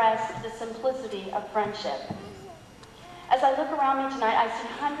expressed the simplicity of friendship. As I look around me tonight, I see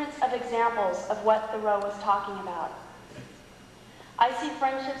hundreds of examples of what Thoreau was talking about. I see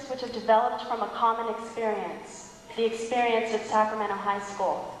friendships which have developed from a common experience, the experience at Sacramento High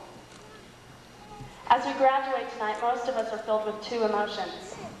School. As we graduate tonight, most of us are filled with two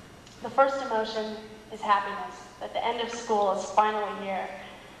emotions. The first emotion is happiness, that the end of school is finally here.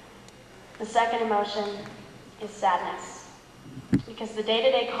 The second emotion is sadness, because the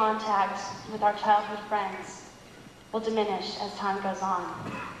day-to-day contact with our childhood friends will diminish as time goes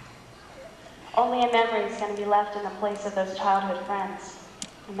on. Only a memory is going to be left in the place of those childhood friends,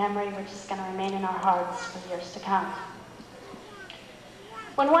 a memory which is going to remain in our hearts for years to come.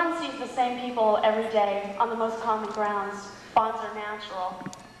 When one sees the same people every day on the most common grounds, bonds are natural.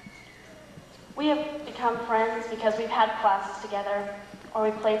 We have become friends because we've had classes together, or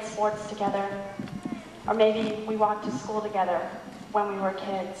we played sports together, or maybe we walked to school together when we were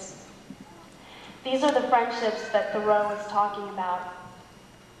kids. These are the friendships that Thoreau is talking about.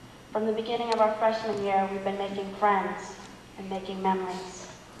 From the beginning of our freshman year, we've been making friends and making memories.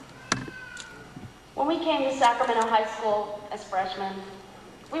 When we came to Sacramento High School as freshmen,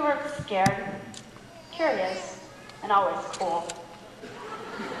 we were scared, curious, and always cool.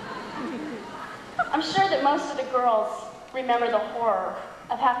 I'm sure that most of the girls remember the horror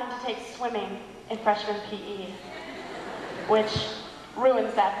of having to take swimming in freshman PE, which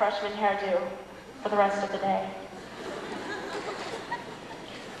ruins that freshman hairdo for the rest of the day.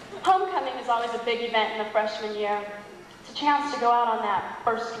 Homecoming is always a big event in the freshman year. It's a chance to go out on that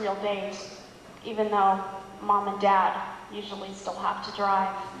first real date, even though mom and dad usually still have to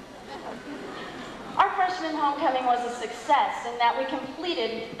drive. Our freshman homecoming was a success in that we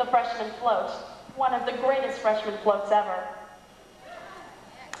completed the freshman float, one of the greatest freshman floats ever.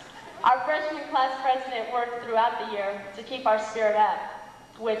 Our freshman class president worked throughout the year to keep our spirit up,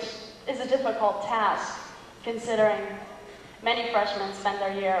 which is a difficult task, considering many freshmen spend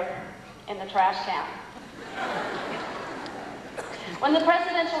their year in the trash can. When the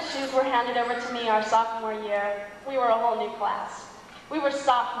presidential shoes were handed over to me our sophomore year, we were a whole new class. We were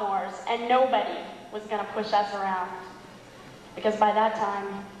sophomores, and nobody was going to push us around, because by that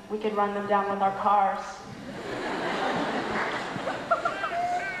time, we could run them down with our cars.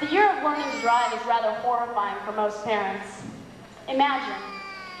 The year of learning to drive is rather horrifying for most parents. Imagine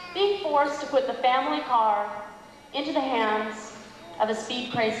being forced to put the family car into the hands of a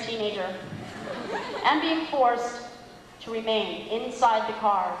speed-crazed teenager, and being forced to remain inside the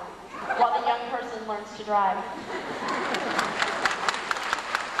car while the young person learns to drive.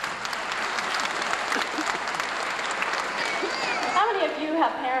 How many of you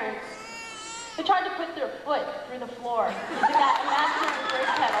have parents who tried to put their foot through the floor into that imaginary brake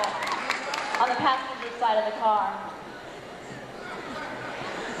pedal on the passenger side of the car?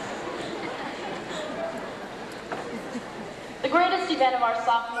 The greatest event of our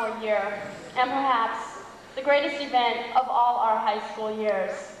sophomore year, and perhaps the greatest event of all our high school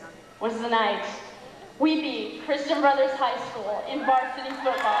years, was the night we beat Christian Brothers High School in varsity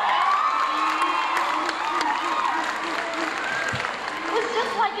football. It was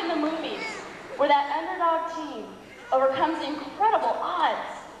just like in the movies, where that underdog team overcomes incredible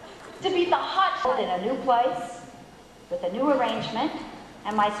odds to beat the hot shot. In a new place, with a new arrangement,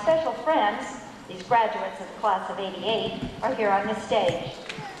 and my special friends, these graduates of the class of '88, are here on the stage.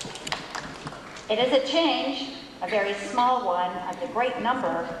 It is a change, a very small one, of the great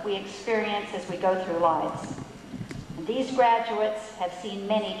number we experience as we go through lives. And these graduates have seen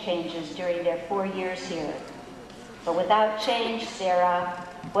many changes during their 4 years here. But without change, Sarah,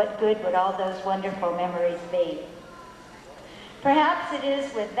 what good would all those wonderful memories be? Perhaps it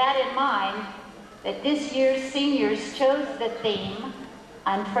is with that in mind that this year's seniors chose the theme,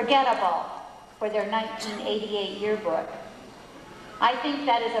 Unforgettable, for their 1988 yearbook. I think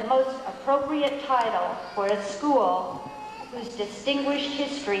that is a most appropriate title for a school whose distinguished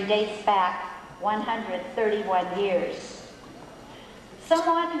history dates back 131 years.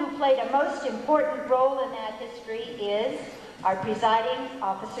 Someone who played a most important role in that history is our presiding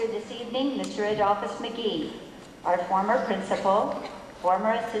officer this evening, Mr. Adolphus McGee, our former principal,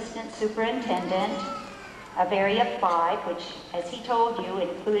 former assistant superintendent, of Area 5, which, as he told you,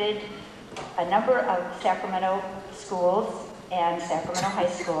 included a number of Sacramento schools and Sacramento High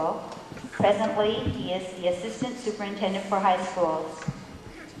School. Presently, he is the Assistant Superintendent for High Schools.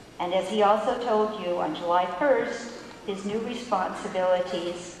 And as he also told you, on July 1st, his new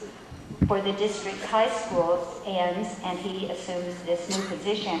responsibilities for the district's high schools ends, and he assumes this new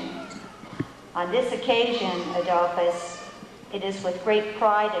position. On this occasion, Adolphus, it is with great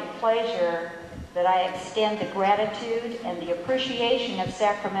pride and pleasure that I extend the gratitude and the appreciation of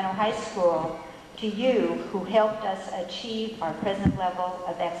Sacramento High School to you who helped us achieve our present level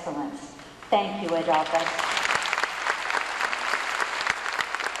of excellence. Thank you, Adolphus.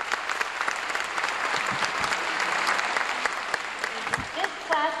 This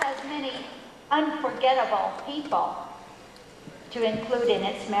class has many unforgettable people to include in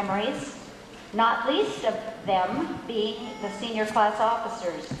its memories, not least of them being the senior class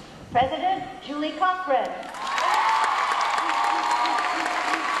officers. President Julie Cochran.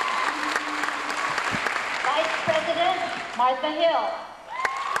 Vice President Martha Hill.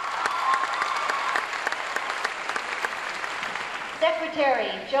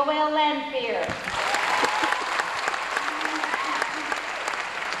 Secretary Joelle Lanphier.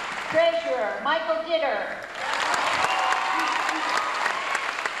 Treasurer Michael Ditter.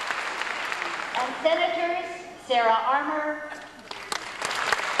 And Senators Sarah Armour,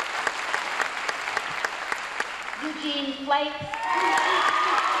 Eugene Flake,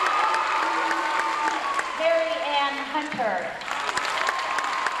 Mary Ann Hunter,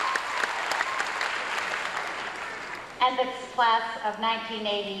 and the class of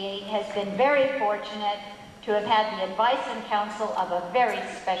 1988 has been very fortunate to have had the advice and counsel of a very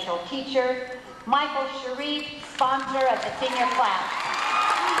special teacher, Michael Sharif, sponsor of the senior class.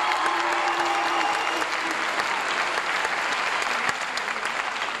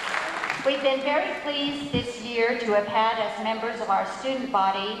 We've been very pleased this year to have had as members of our student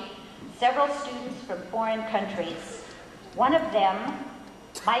body several students from foreign countries. One of them,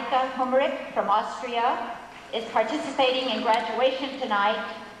 Micah Hummerich from Austria, is participating in graduation tonight.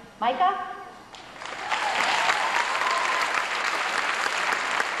 Micah?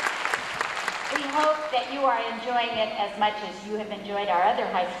 We hope that you are enjoying it as much as you have enjoyed our other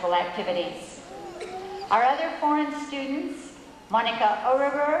high school activities. Our other foreign students, Monica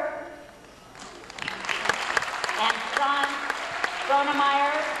Orever and Franz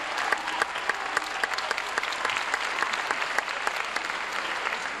Gronemeyer,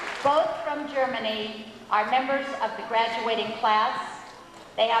 both from Germany, are members of the graduating class.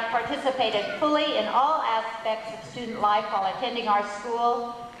 They have participated fully in all aspects of student life while attending our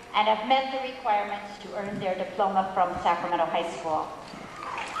school and have met the requirements to earn their diploma from Sacramento High School.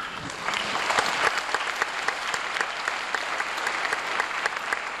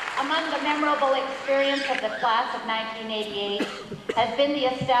 Among the memorable experience of the class of 1988 has been the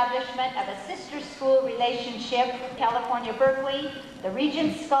establishment of a sister school relationship, California Berkeley, the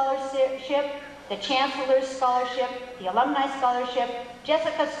Regents Scholarship, the Chancellor's Scholarship, the Alumni Scholarship,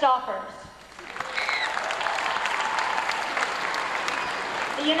 Jessica Stoffers.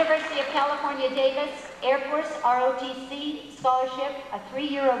 The University of California, Davis Air Force ROTC Scholarship, a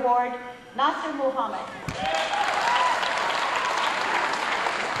 3-year award, Nasser Muhammad.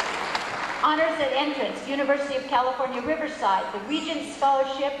 Honors at Entrance, University of California, Riverside, the Regents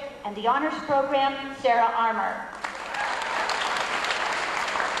Scholarship and the Honors Program, Sarah Armour.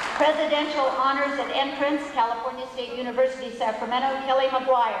 Presidential Honors at Entrance, California State University, Sacramento, Kelly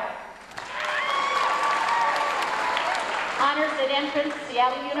McGuire. Honors at Entrance,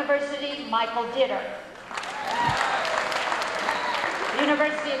 Seattle University, Michael Ditter.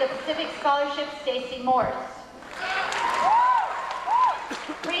 University of the Pacific Scholarship, Stacy Morse.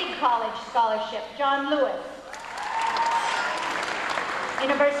 Reed College Scholarship, John Lewis.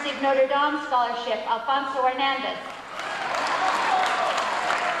 University of Notre Dame Scholarship, Alfonso Hernandez.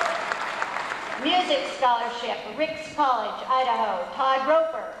 Music Scholarship, Ricks College, Idaho, Todd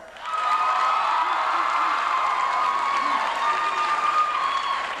Roper.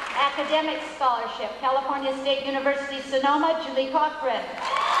 Academic Scholarship, California State University, Sonoma, Julie Cochran.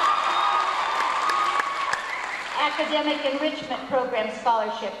 Academic Enrichment Program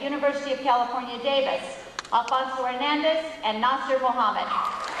Scholarship, University of California, Davis, Alfonso Hernandez and Nasser Mohammed.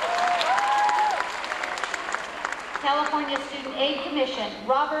 California Student Aid Commission,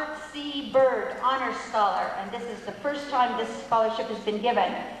 Robert C. Bird, Honor Scholar, and this is the first time this scholarship has been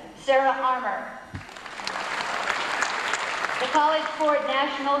given, Sarah Armour. The College Board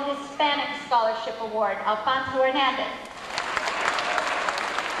National Hispanic Scholarship Award, Alfonso Hernandez.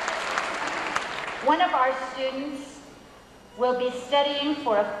 One of our students will be studying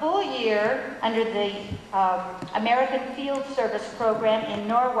for a full year under the American Field Service Program in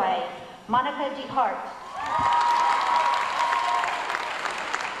Norway, Monica de Hart.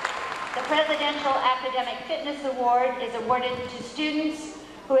 The Presidential Academic Fitness Award is awarded to students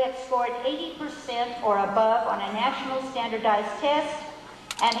who have scored 80% or above on a national standardized test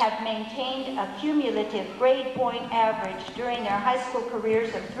and have maintained a cumulative grade point average during their high school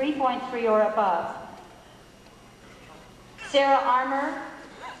careers of 3.3 or above. Sarah Armour,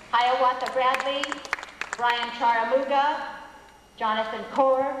 Hiawatha Bradley, Brian Charamuga, Jonathan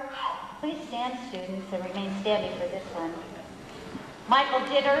Kaur. Please stand, students, and remain standing for this one. Michael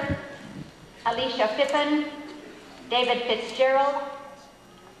Ditter, Alicia Fippen, David Fitzgerald,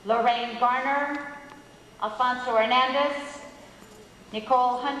 Lorraine Garner, Alfonso Hernandez,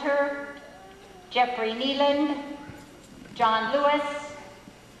 Nicole Hunter, Jeffrey Neeland, John Lewis,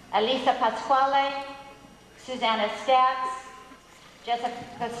 Elisa Pasquale, Susanna Statz,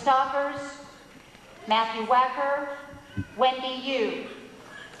 Jessica Stoffers, Matthew Wacker, Wendy Yu.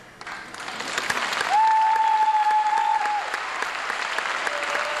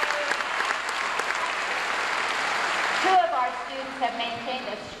 Two of our students have maintained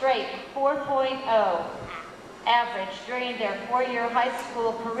a straight 4.0 average during their four-year high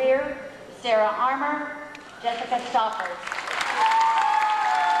school career: Sarah Armour, Jessica Stoffers.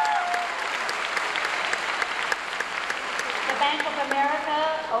 The Bank of America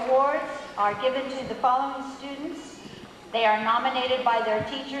awards are given to the following students. They are nominated by their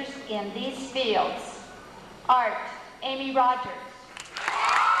teachers in these fields: art, Amy Rogers;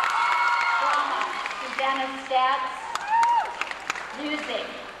 drama, Susanna Statz; music,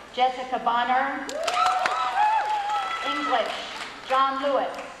 Jessica Bonner; English, John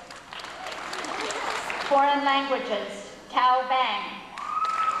Lewis; foreign languages, Tao Bang;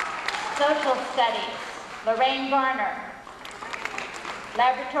 social studies, Lorraine Garner;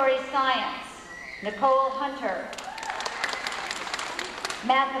 laboratory science, Nicole Hunter;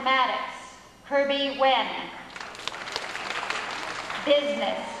 mathematics, Kirby Wen;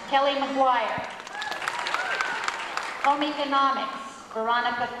 business, Kelly McGuire; home economics,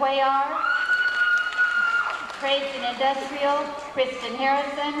 Veronica Cuellar; trades and industrial, Kristen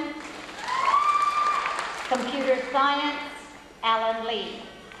Harrison; computer science, Alan Lee.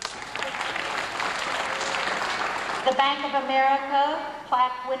 The Bank of America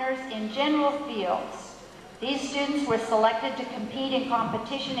plaque winners in general fields. These students were selected to compete in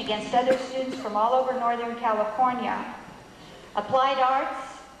competition against other students from all over Northern California. Applied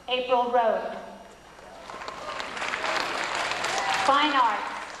Arts, April Road. Fine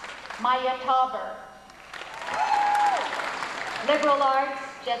Arts, Maya Tauber. Liberal Arts,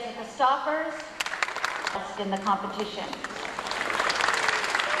 Jessica Stoffers, in the competition.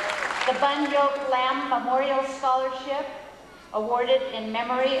 The Bunyoke Lamb Memorial Scholarship, awarded in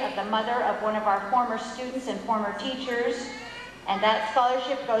memory of the mother of one of our former students and former teachers, and that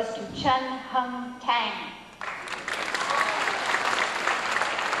scholarship goes to Chun Hung Tang.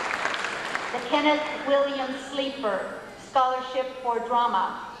 The Kenneth William Sleeper Scholarship for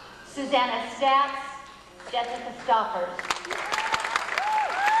Drama, Susanna Statz, Jessica Stoffers.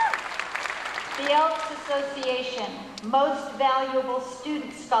 The Elks Association Most Valuable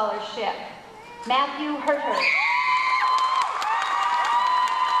Student Scholarship, Matthew Herter.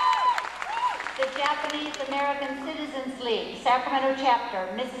 The Japanese American Citizens League, Sacramento Chapter,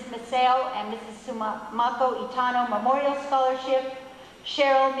 Mrs. Masao and Mrs. Sumako Itano Memorial Scholarship,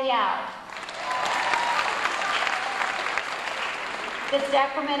 Cheryl Meow. The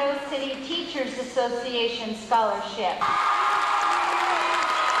Sacramento City Teachers Association Scholarship.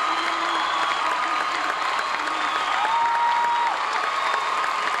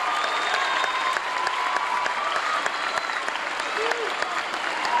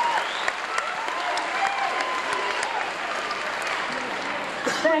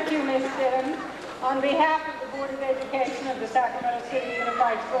 Thank you, Ms. Stidham. On behalf of the Board of Education of the Sacramento City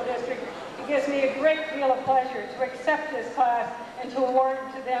Unified School District, it gives me a great deal of pleasure to accept this class and to award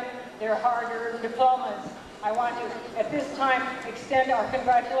to them their hard-earned diplomas. I want to, at this time, extend our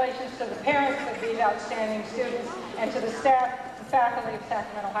congratulations to the parents of these outstanding students and to the staff and faculty of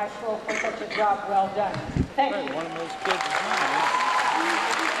Sacramento High School for such a job well done. Thank you. One of those kids is mine.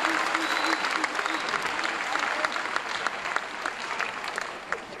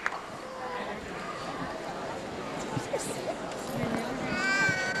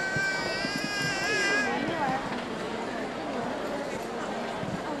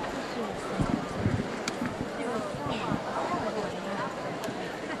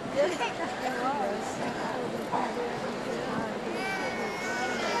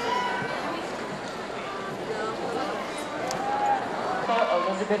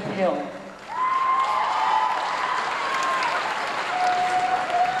 Elizabeth Hill.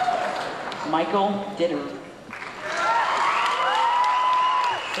 Michael Ditter.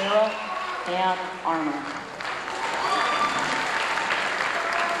 Sarah Ann Armour.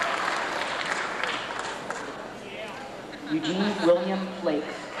 Eugene William Flake.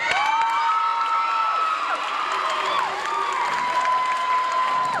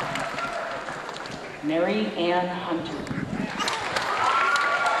 Mary Ann Hunter.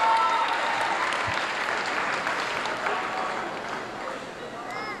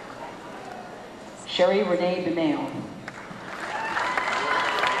 Sherry Renee Bemeo.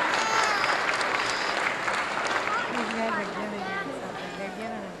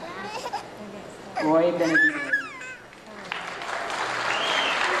 Roy Benedito.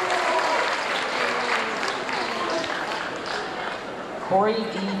 Corey D.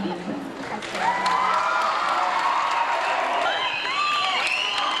 Beekman.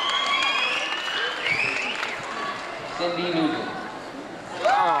 Cindy Nugent.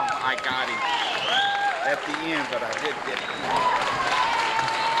 Oh, I got him at the end, but I did get him.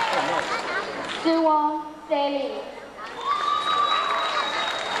 Suwon Seli.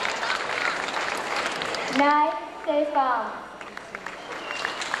 Nai Sefam.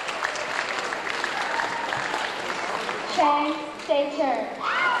 Chang Seichern.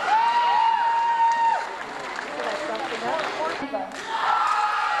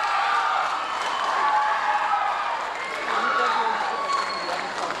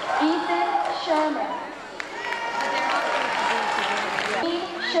 Ethan Sherman. Reed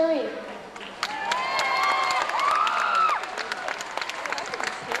Sharif.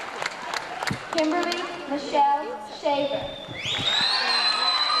 Kimberly Michelle Shaver.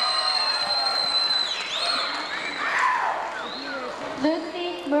 Lucy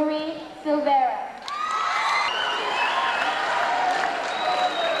Marie Silvera.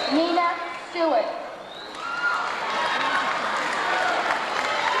 Nina Stewart.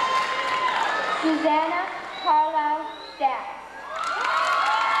 Susanna Carlisle Stack.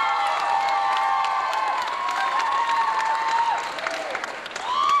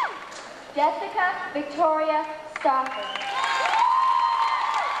 Jessica Victoria Stauffer.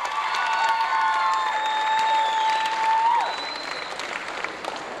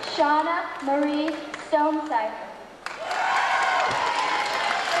 Shauna Marie Stonecipher.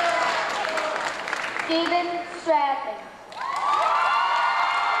 Stephen Stradley.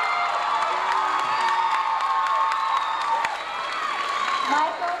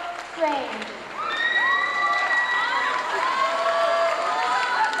 Michael Strange.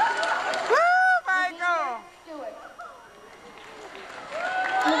 Woo, Michael! Stewart.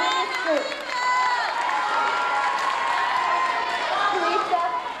 Olivia Stewart. Teresa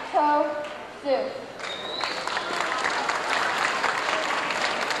Toe Sue.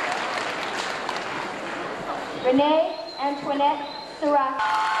 Renee Antoinette Siraki.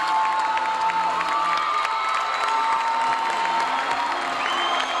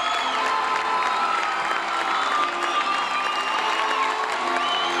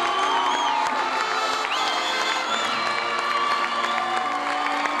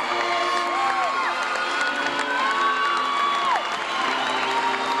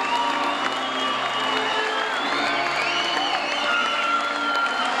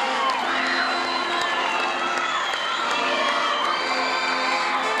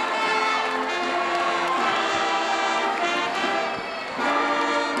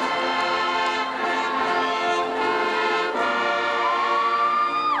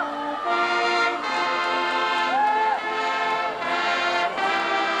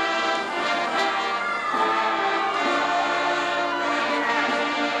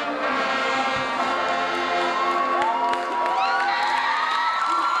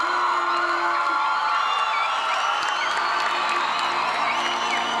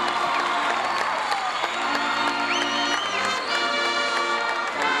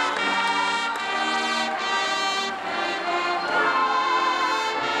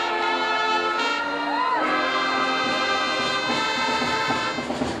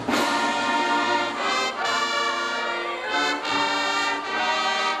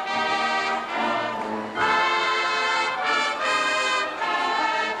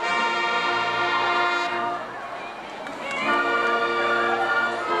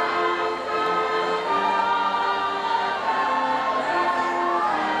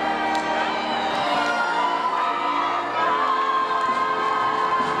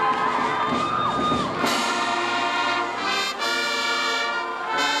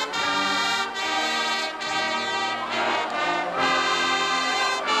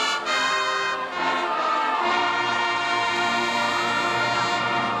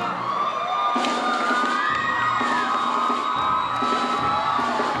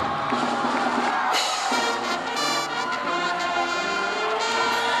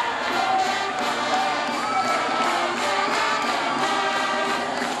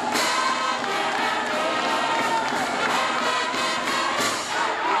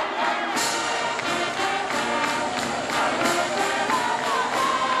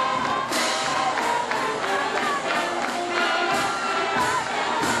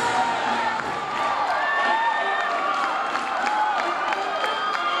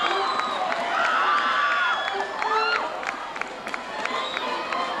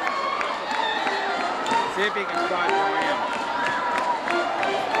 See if he can spot Joanne.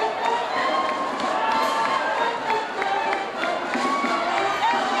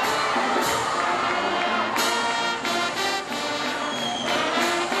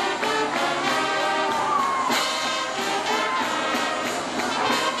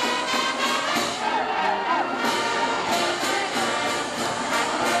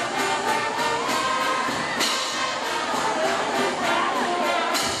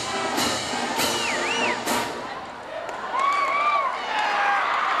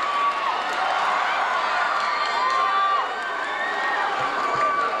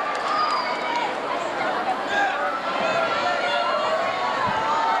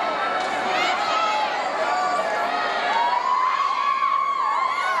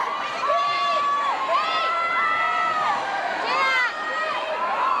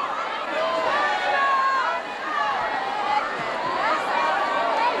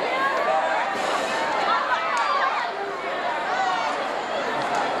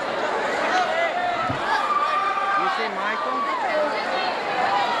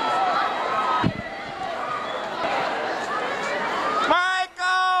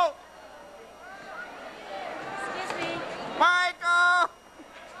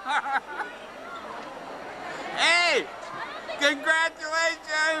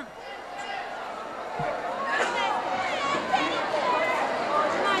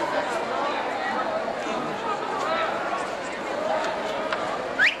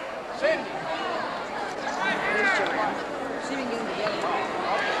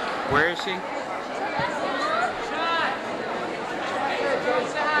 she? You're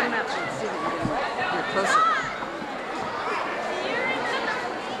closer.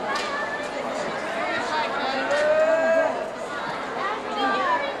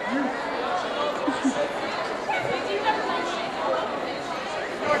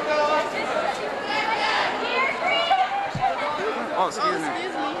 Oh, excuse me.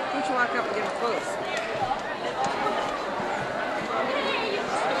 Excuse me. Why don't you walk up and get close?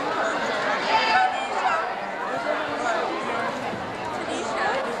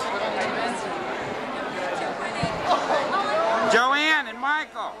 Joanne and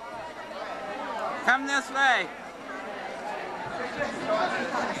Michael, come this way.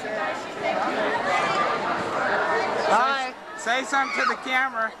 Hi. Say something to the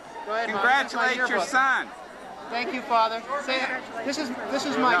camera. Go ahead, Mom. Congratulate This is my your yearbook. son. Thank you, Father. Say, this is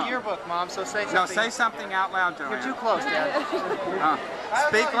my No. yearbook, Mom. So say something. No, say something out loud, Joanne. You're too close, Dad.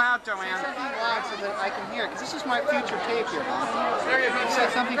 Speak loud, Say Joanne. something loud so that I can hear, because this is my future tape here, Mom. Say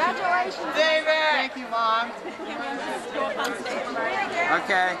something. Congratulations, David. Thank you, Mom.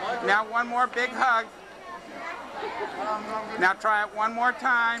 Okay, now one more big hug. Now try it one more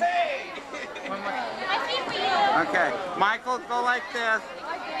time. Okay, Michael, go like this.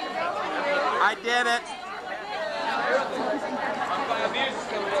 I did it.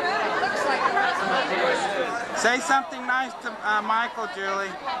 Say something nice to Michael,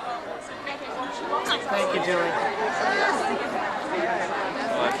 Julie. Thank you, Julie.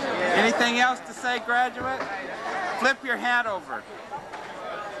 Anything else to say, graduate? Flip your hat over.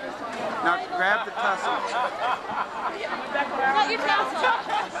 Now grab the tussle.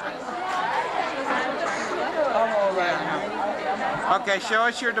 Okay, show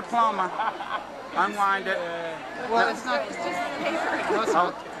us your diploma. Unwind it. Well, it's not. It's just paper. No, it's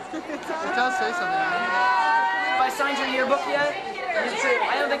not. It does say something. Have I signed your yearbook yet?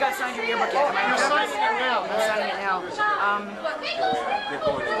 I don't think I've signed your yearbook yet. You're signing it now. I'm signing it now.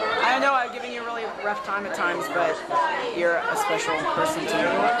 I know I've given you a really rough time at times, but you're a special person to me,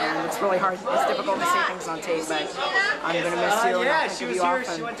 and it's really hard. It's difficult to say things on tape, but I'm going to miss you. Yeah, and she think was of you here.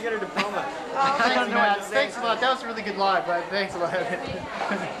 often. She went to get her diploma. I don't know what to say. Thanks a lot. That was a really good live, but thanks a lot.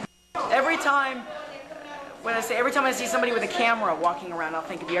 Every time I see somebody with a camera walking around, I'll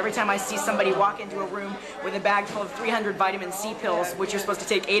think of you. Every time I see somebody walk into a room with a bag full of 300 vitamin C pills, which you're supposed to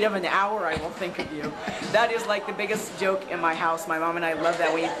take 8 of an hour, I will think of you. That is like the biggest joke in my house. My mom and I love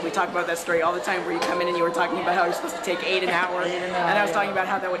that. We talk about that story all the time, where you come in and you were talking about how you're supposed to take 8 an hour, and I was talking about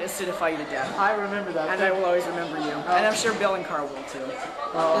how that would acidify you to death. I remember that. And I will always remember you. And I'm sure Bill and Carl will too.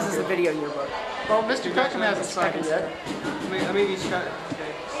 This is the video yearbook. Well, Mr. Cutchin hasn't signed it yet. I mean, he's got.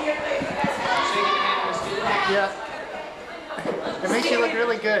 Yeah. It makes you look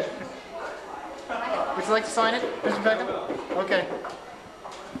really good. Would you like to sign it, Mr. Beckham? Okay.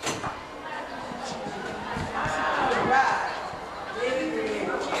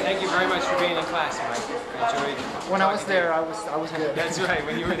 Thank you very much for being in class, Mike. I enjoyed When I was there, I was good. That's right.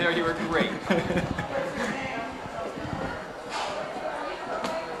 When you were there, you were great.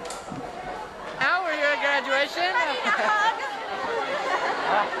 Now we're here at graduation.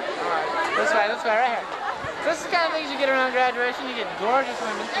 This way, right here. So this is the kind of things you get around graduation. You get gorgeous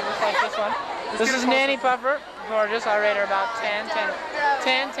women, just like this one. This is Nanny Puffer, gorgeous. I rate her about 10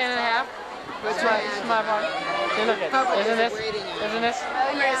 and a half. That's right, this is my one. See, look at it. Isn't this?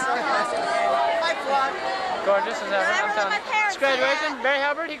 Gorgeous as ever, I'm telling you. It's graduation. Barry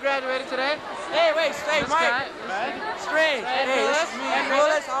Hubbard, he graduated today. Hey, wait, stay, This Mike. guy. Strange. Ed Hey, Willis. this is me. Ed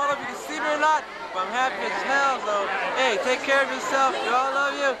Willis. I don't know if you can see me or not, but I'm happy as hell, so hey, take care of yourself. We all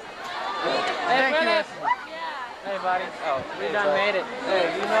love you. Hey, Willis. Hey, buddy. Oh, We done made it. Hey,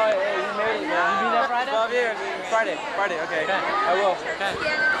 you know it. Hey, you made it, man. You be there Friday? 12 years. Friday, okay. I will. Okay.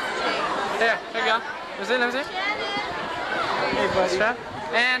 Here you go. Let me see. Hey, buddy.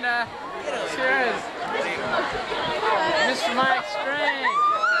 And here is Mr. Mike Strange.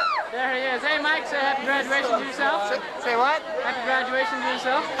 There he is. Hey, Mike, say happy graduation to yourself. Say what? Happy graduation to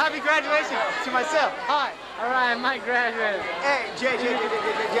yourself. Happy graduation to myself. Hi. All right, Mike graduated. Hey, Jay.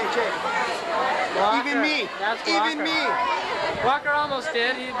 Walker. Even me. That's Walker. Even me. Walker almost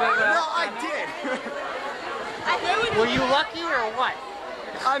did, but No, I did. Were you lucky or what?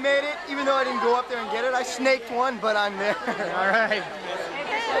 I made it, even though I didn't go up there and get it. I snaked one, but I'm there. All right.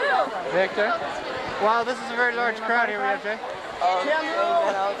 Victor. Wow, this is a very large crowd here we have, Jay. You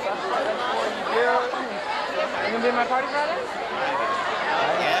gonna be at my party Friday?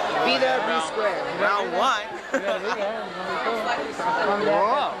 Be there, be square. Round one.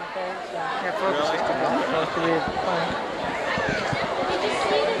 Whoa.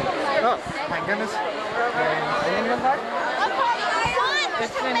 Oh, my goodness.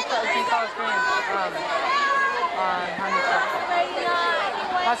 It's in College Green on Honey Club.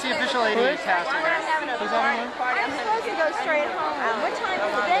 That's the official 88 cast. Who's having one? I'm supposed to go straight home. What time is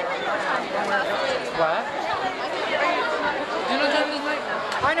it? What? Do you know Jenny's night?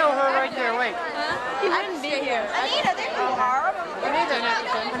 I know her right there. Wait. You wouldn't be here. Anita, there you are. Anita.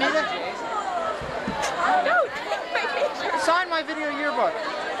 No, take my picture. Sign my video yearbook.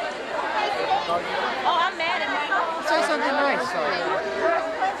 Oh, I'm mad at him. Say something nice.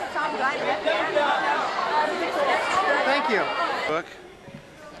 Thank you. Book.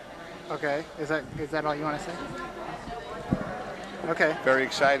 Okay. Is that all you want to say? Okay. Very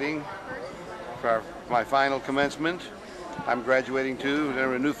exciting for my final commencement. I'm graduating to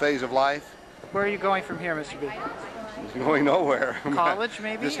a new phase of life. Where are you going from here, Mr. B? Going nowhere. College,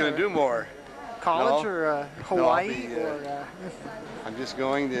 maybe? Just going to do more. College No. or Hawaii? No, I'm just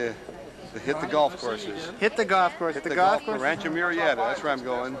going to hit the golf courses. Hit the golf course. Hit the golf course. Rancho Murrieta. That's where I'm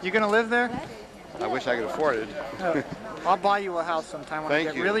going. You going to live there? I wish I could afford it. I'll buy you a house sometime when I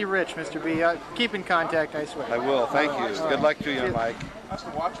get really rich, Mr. B. Keep in contact, I swear. I will. Thank you. Good luck to you, Mike.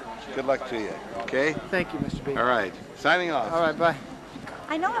 Good luck to you. Okay? Thank you, Mr. B. All right. Signing off. All right, bye.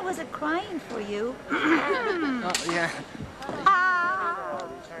 I know I wasn't crying for you. Oh, yeah.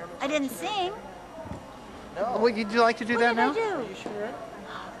 I didn't sing. No. Would you like to do that now? What did I do? You sure?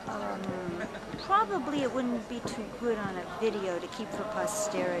 Probably it wouldn't be too good on a video to keep for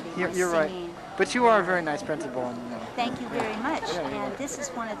posterity. You're right. But you are a very nice principal. And, Thank you very much. And this is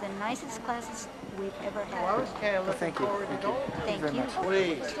one of the nicest classes we've ever had. Well, thank you. Thank you.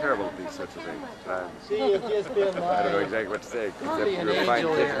 It's terrible to be such a thing. See, it's just been I don't know exactly what to say, except you're a fine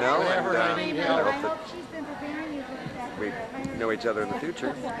kid now, and I hope that we know each other in the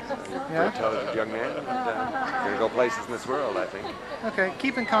future. You're an intelligent young man, and you're going to go places in this world, I think. Okay,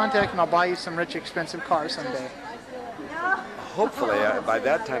 keep in contact, and I'll buy you some rich, expensive car someday. Hopefully, by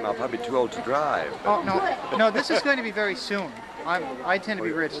that time, I'll probably be too old to drive. Oh, no, this is going to be very soon. I tend to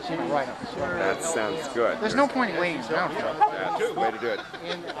be rich, right up. That sounds good. There's no point in waiting around. That's the way to do it.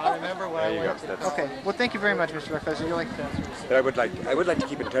 I remember when there you go. Okay, well, thank you very much, Mr. Professor. You like that? But I would like to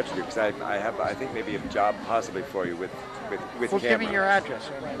keep in touch with you because I think maybe a job possibly for you with Well, camera. give me your address.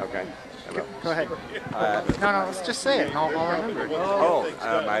 Okay. Go ahead. No, let's just say it, and I'll remember it.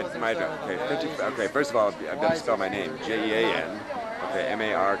 Okay, first of all, I've got to spell my name. Jean. Okay,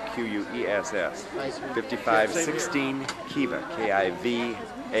 Marquess. 5516 Kiva,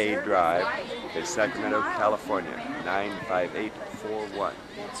 Kiva Drive, in Sacramento, California, 95841.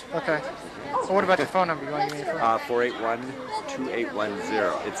 Okay. Well, what about the phone number? You want to give me your phone?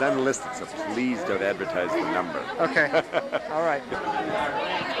 481-2810. It's unlisted, so please don't advertise the number. Okay. All right.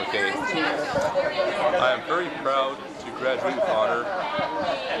 Okay. I am very proud to graduate with honor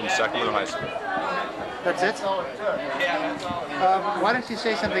in Sacramento High School. That's it? Why don't you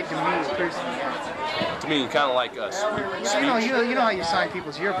say something to me personally? To me, kind of like a speech. You know how you sign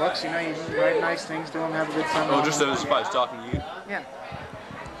people's yearbooks. You know, you write nice things to them, have a good time. Oh, just as if I was talking to you? Yeah.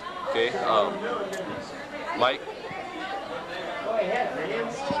 Okay. Mike.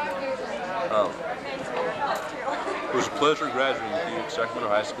 It was a pleasure graduating with you at Sacramento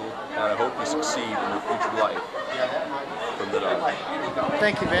High School, and I hope you succeed in your future life from then on.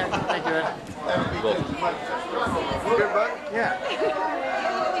 Thank you, man. Thank you, Ed. Well, Good, bud? Yeah.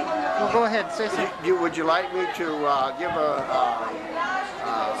 Well, go ahead. Say something. Would you like me to give a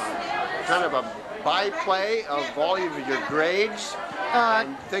kind of a by-play of all of your grades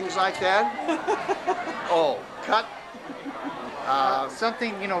and things like that? Oh, cut.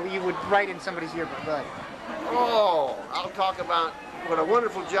 Something, you would write in somebody's yearbook. Go ahead. Oh, I'll talk about what a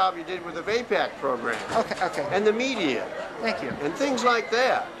wonderful job you did with the VAPAC program. Okay. And the media. Thank you. And things like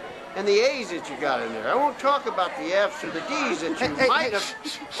that. And the A's that you got in there. I won't talk about the F's or the D's that you might have.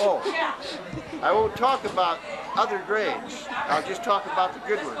 Oh, I won't talk about other grades. I'll just talk about the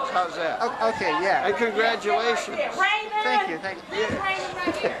good ones. How's that? Okay, yeah. And congratulations. Thank you.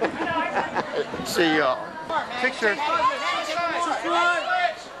 See y'all. Picture.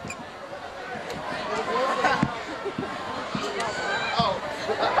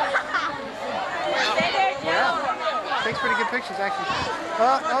 Takes pretty good pictures, actually.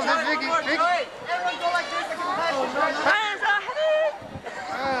 Oh, there's Vicky. Everyone go like this like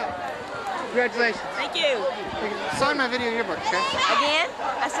Congratulations. Thank you. Sign my video yearbook, okay? Again?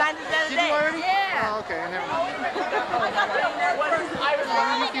 I signed it the other day. Did you already? Yeah. Oh, okay. Never mind.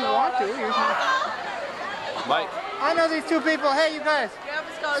 If you want to, you can. Mike. I know these two people. Hey, you guys.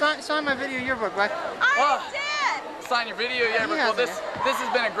 Sign my video yearbook, right? I did. Sign your video yearbook. Well, this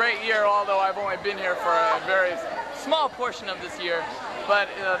has been a great year, although I've only been here for a very small portion of this year. But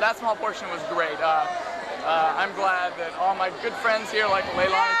that small portion was great. I'm glad that all my good friends here, like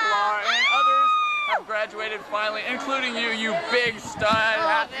Leilani Pilar and others, have graduated finally, including you, you big stud.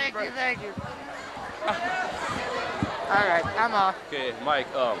 Oh, thank you. All right, I'm off. Okay, Mike,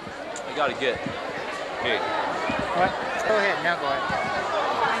 I gotta get. Okay. What? Go ahead, now go ahead.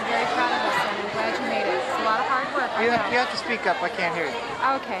 I'm very proud of us, son. I'm glad you made it. It's a lot of hard work. You have to speak up, I can't hear you.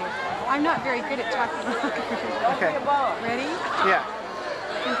 Okay. I'm not very good at talking. Okay. Ready? Yeah.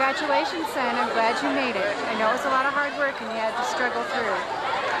 Congratulations, son. I'm glad you made it. I know it was a lot of hard work and you had to struggle through.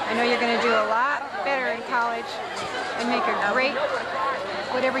 I know you're going to do a lot better in college and make a great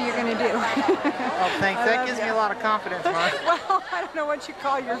whatever you're going to do. Oh, thanks. That gives me a lot of confidence, Mark. Well, I don't know what you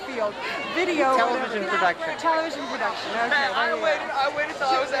call your field. Video. Television production. Television production. Okay. I waited till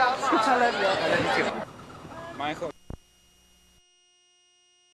I was out. I love you. I love you too. Michael.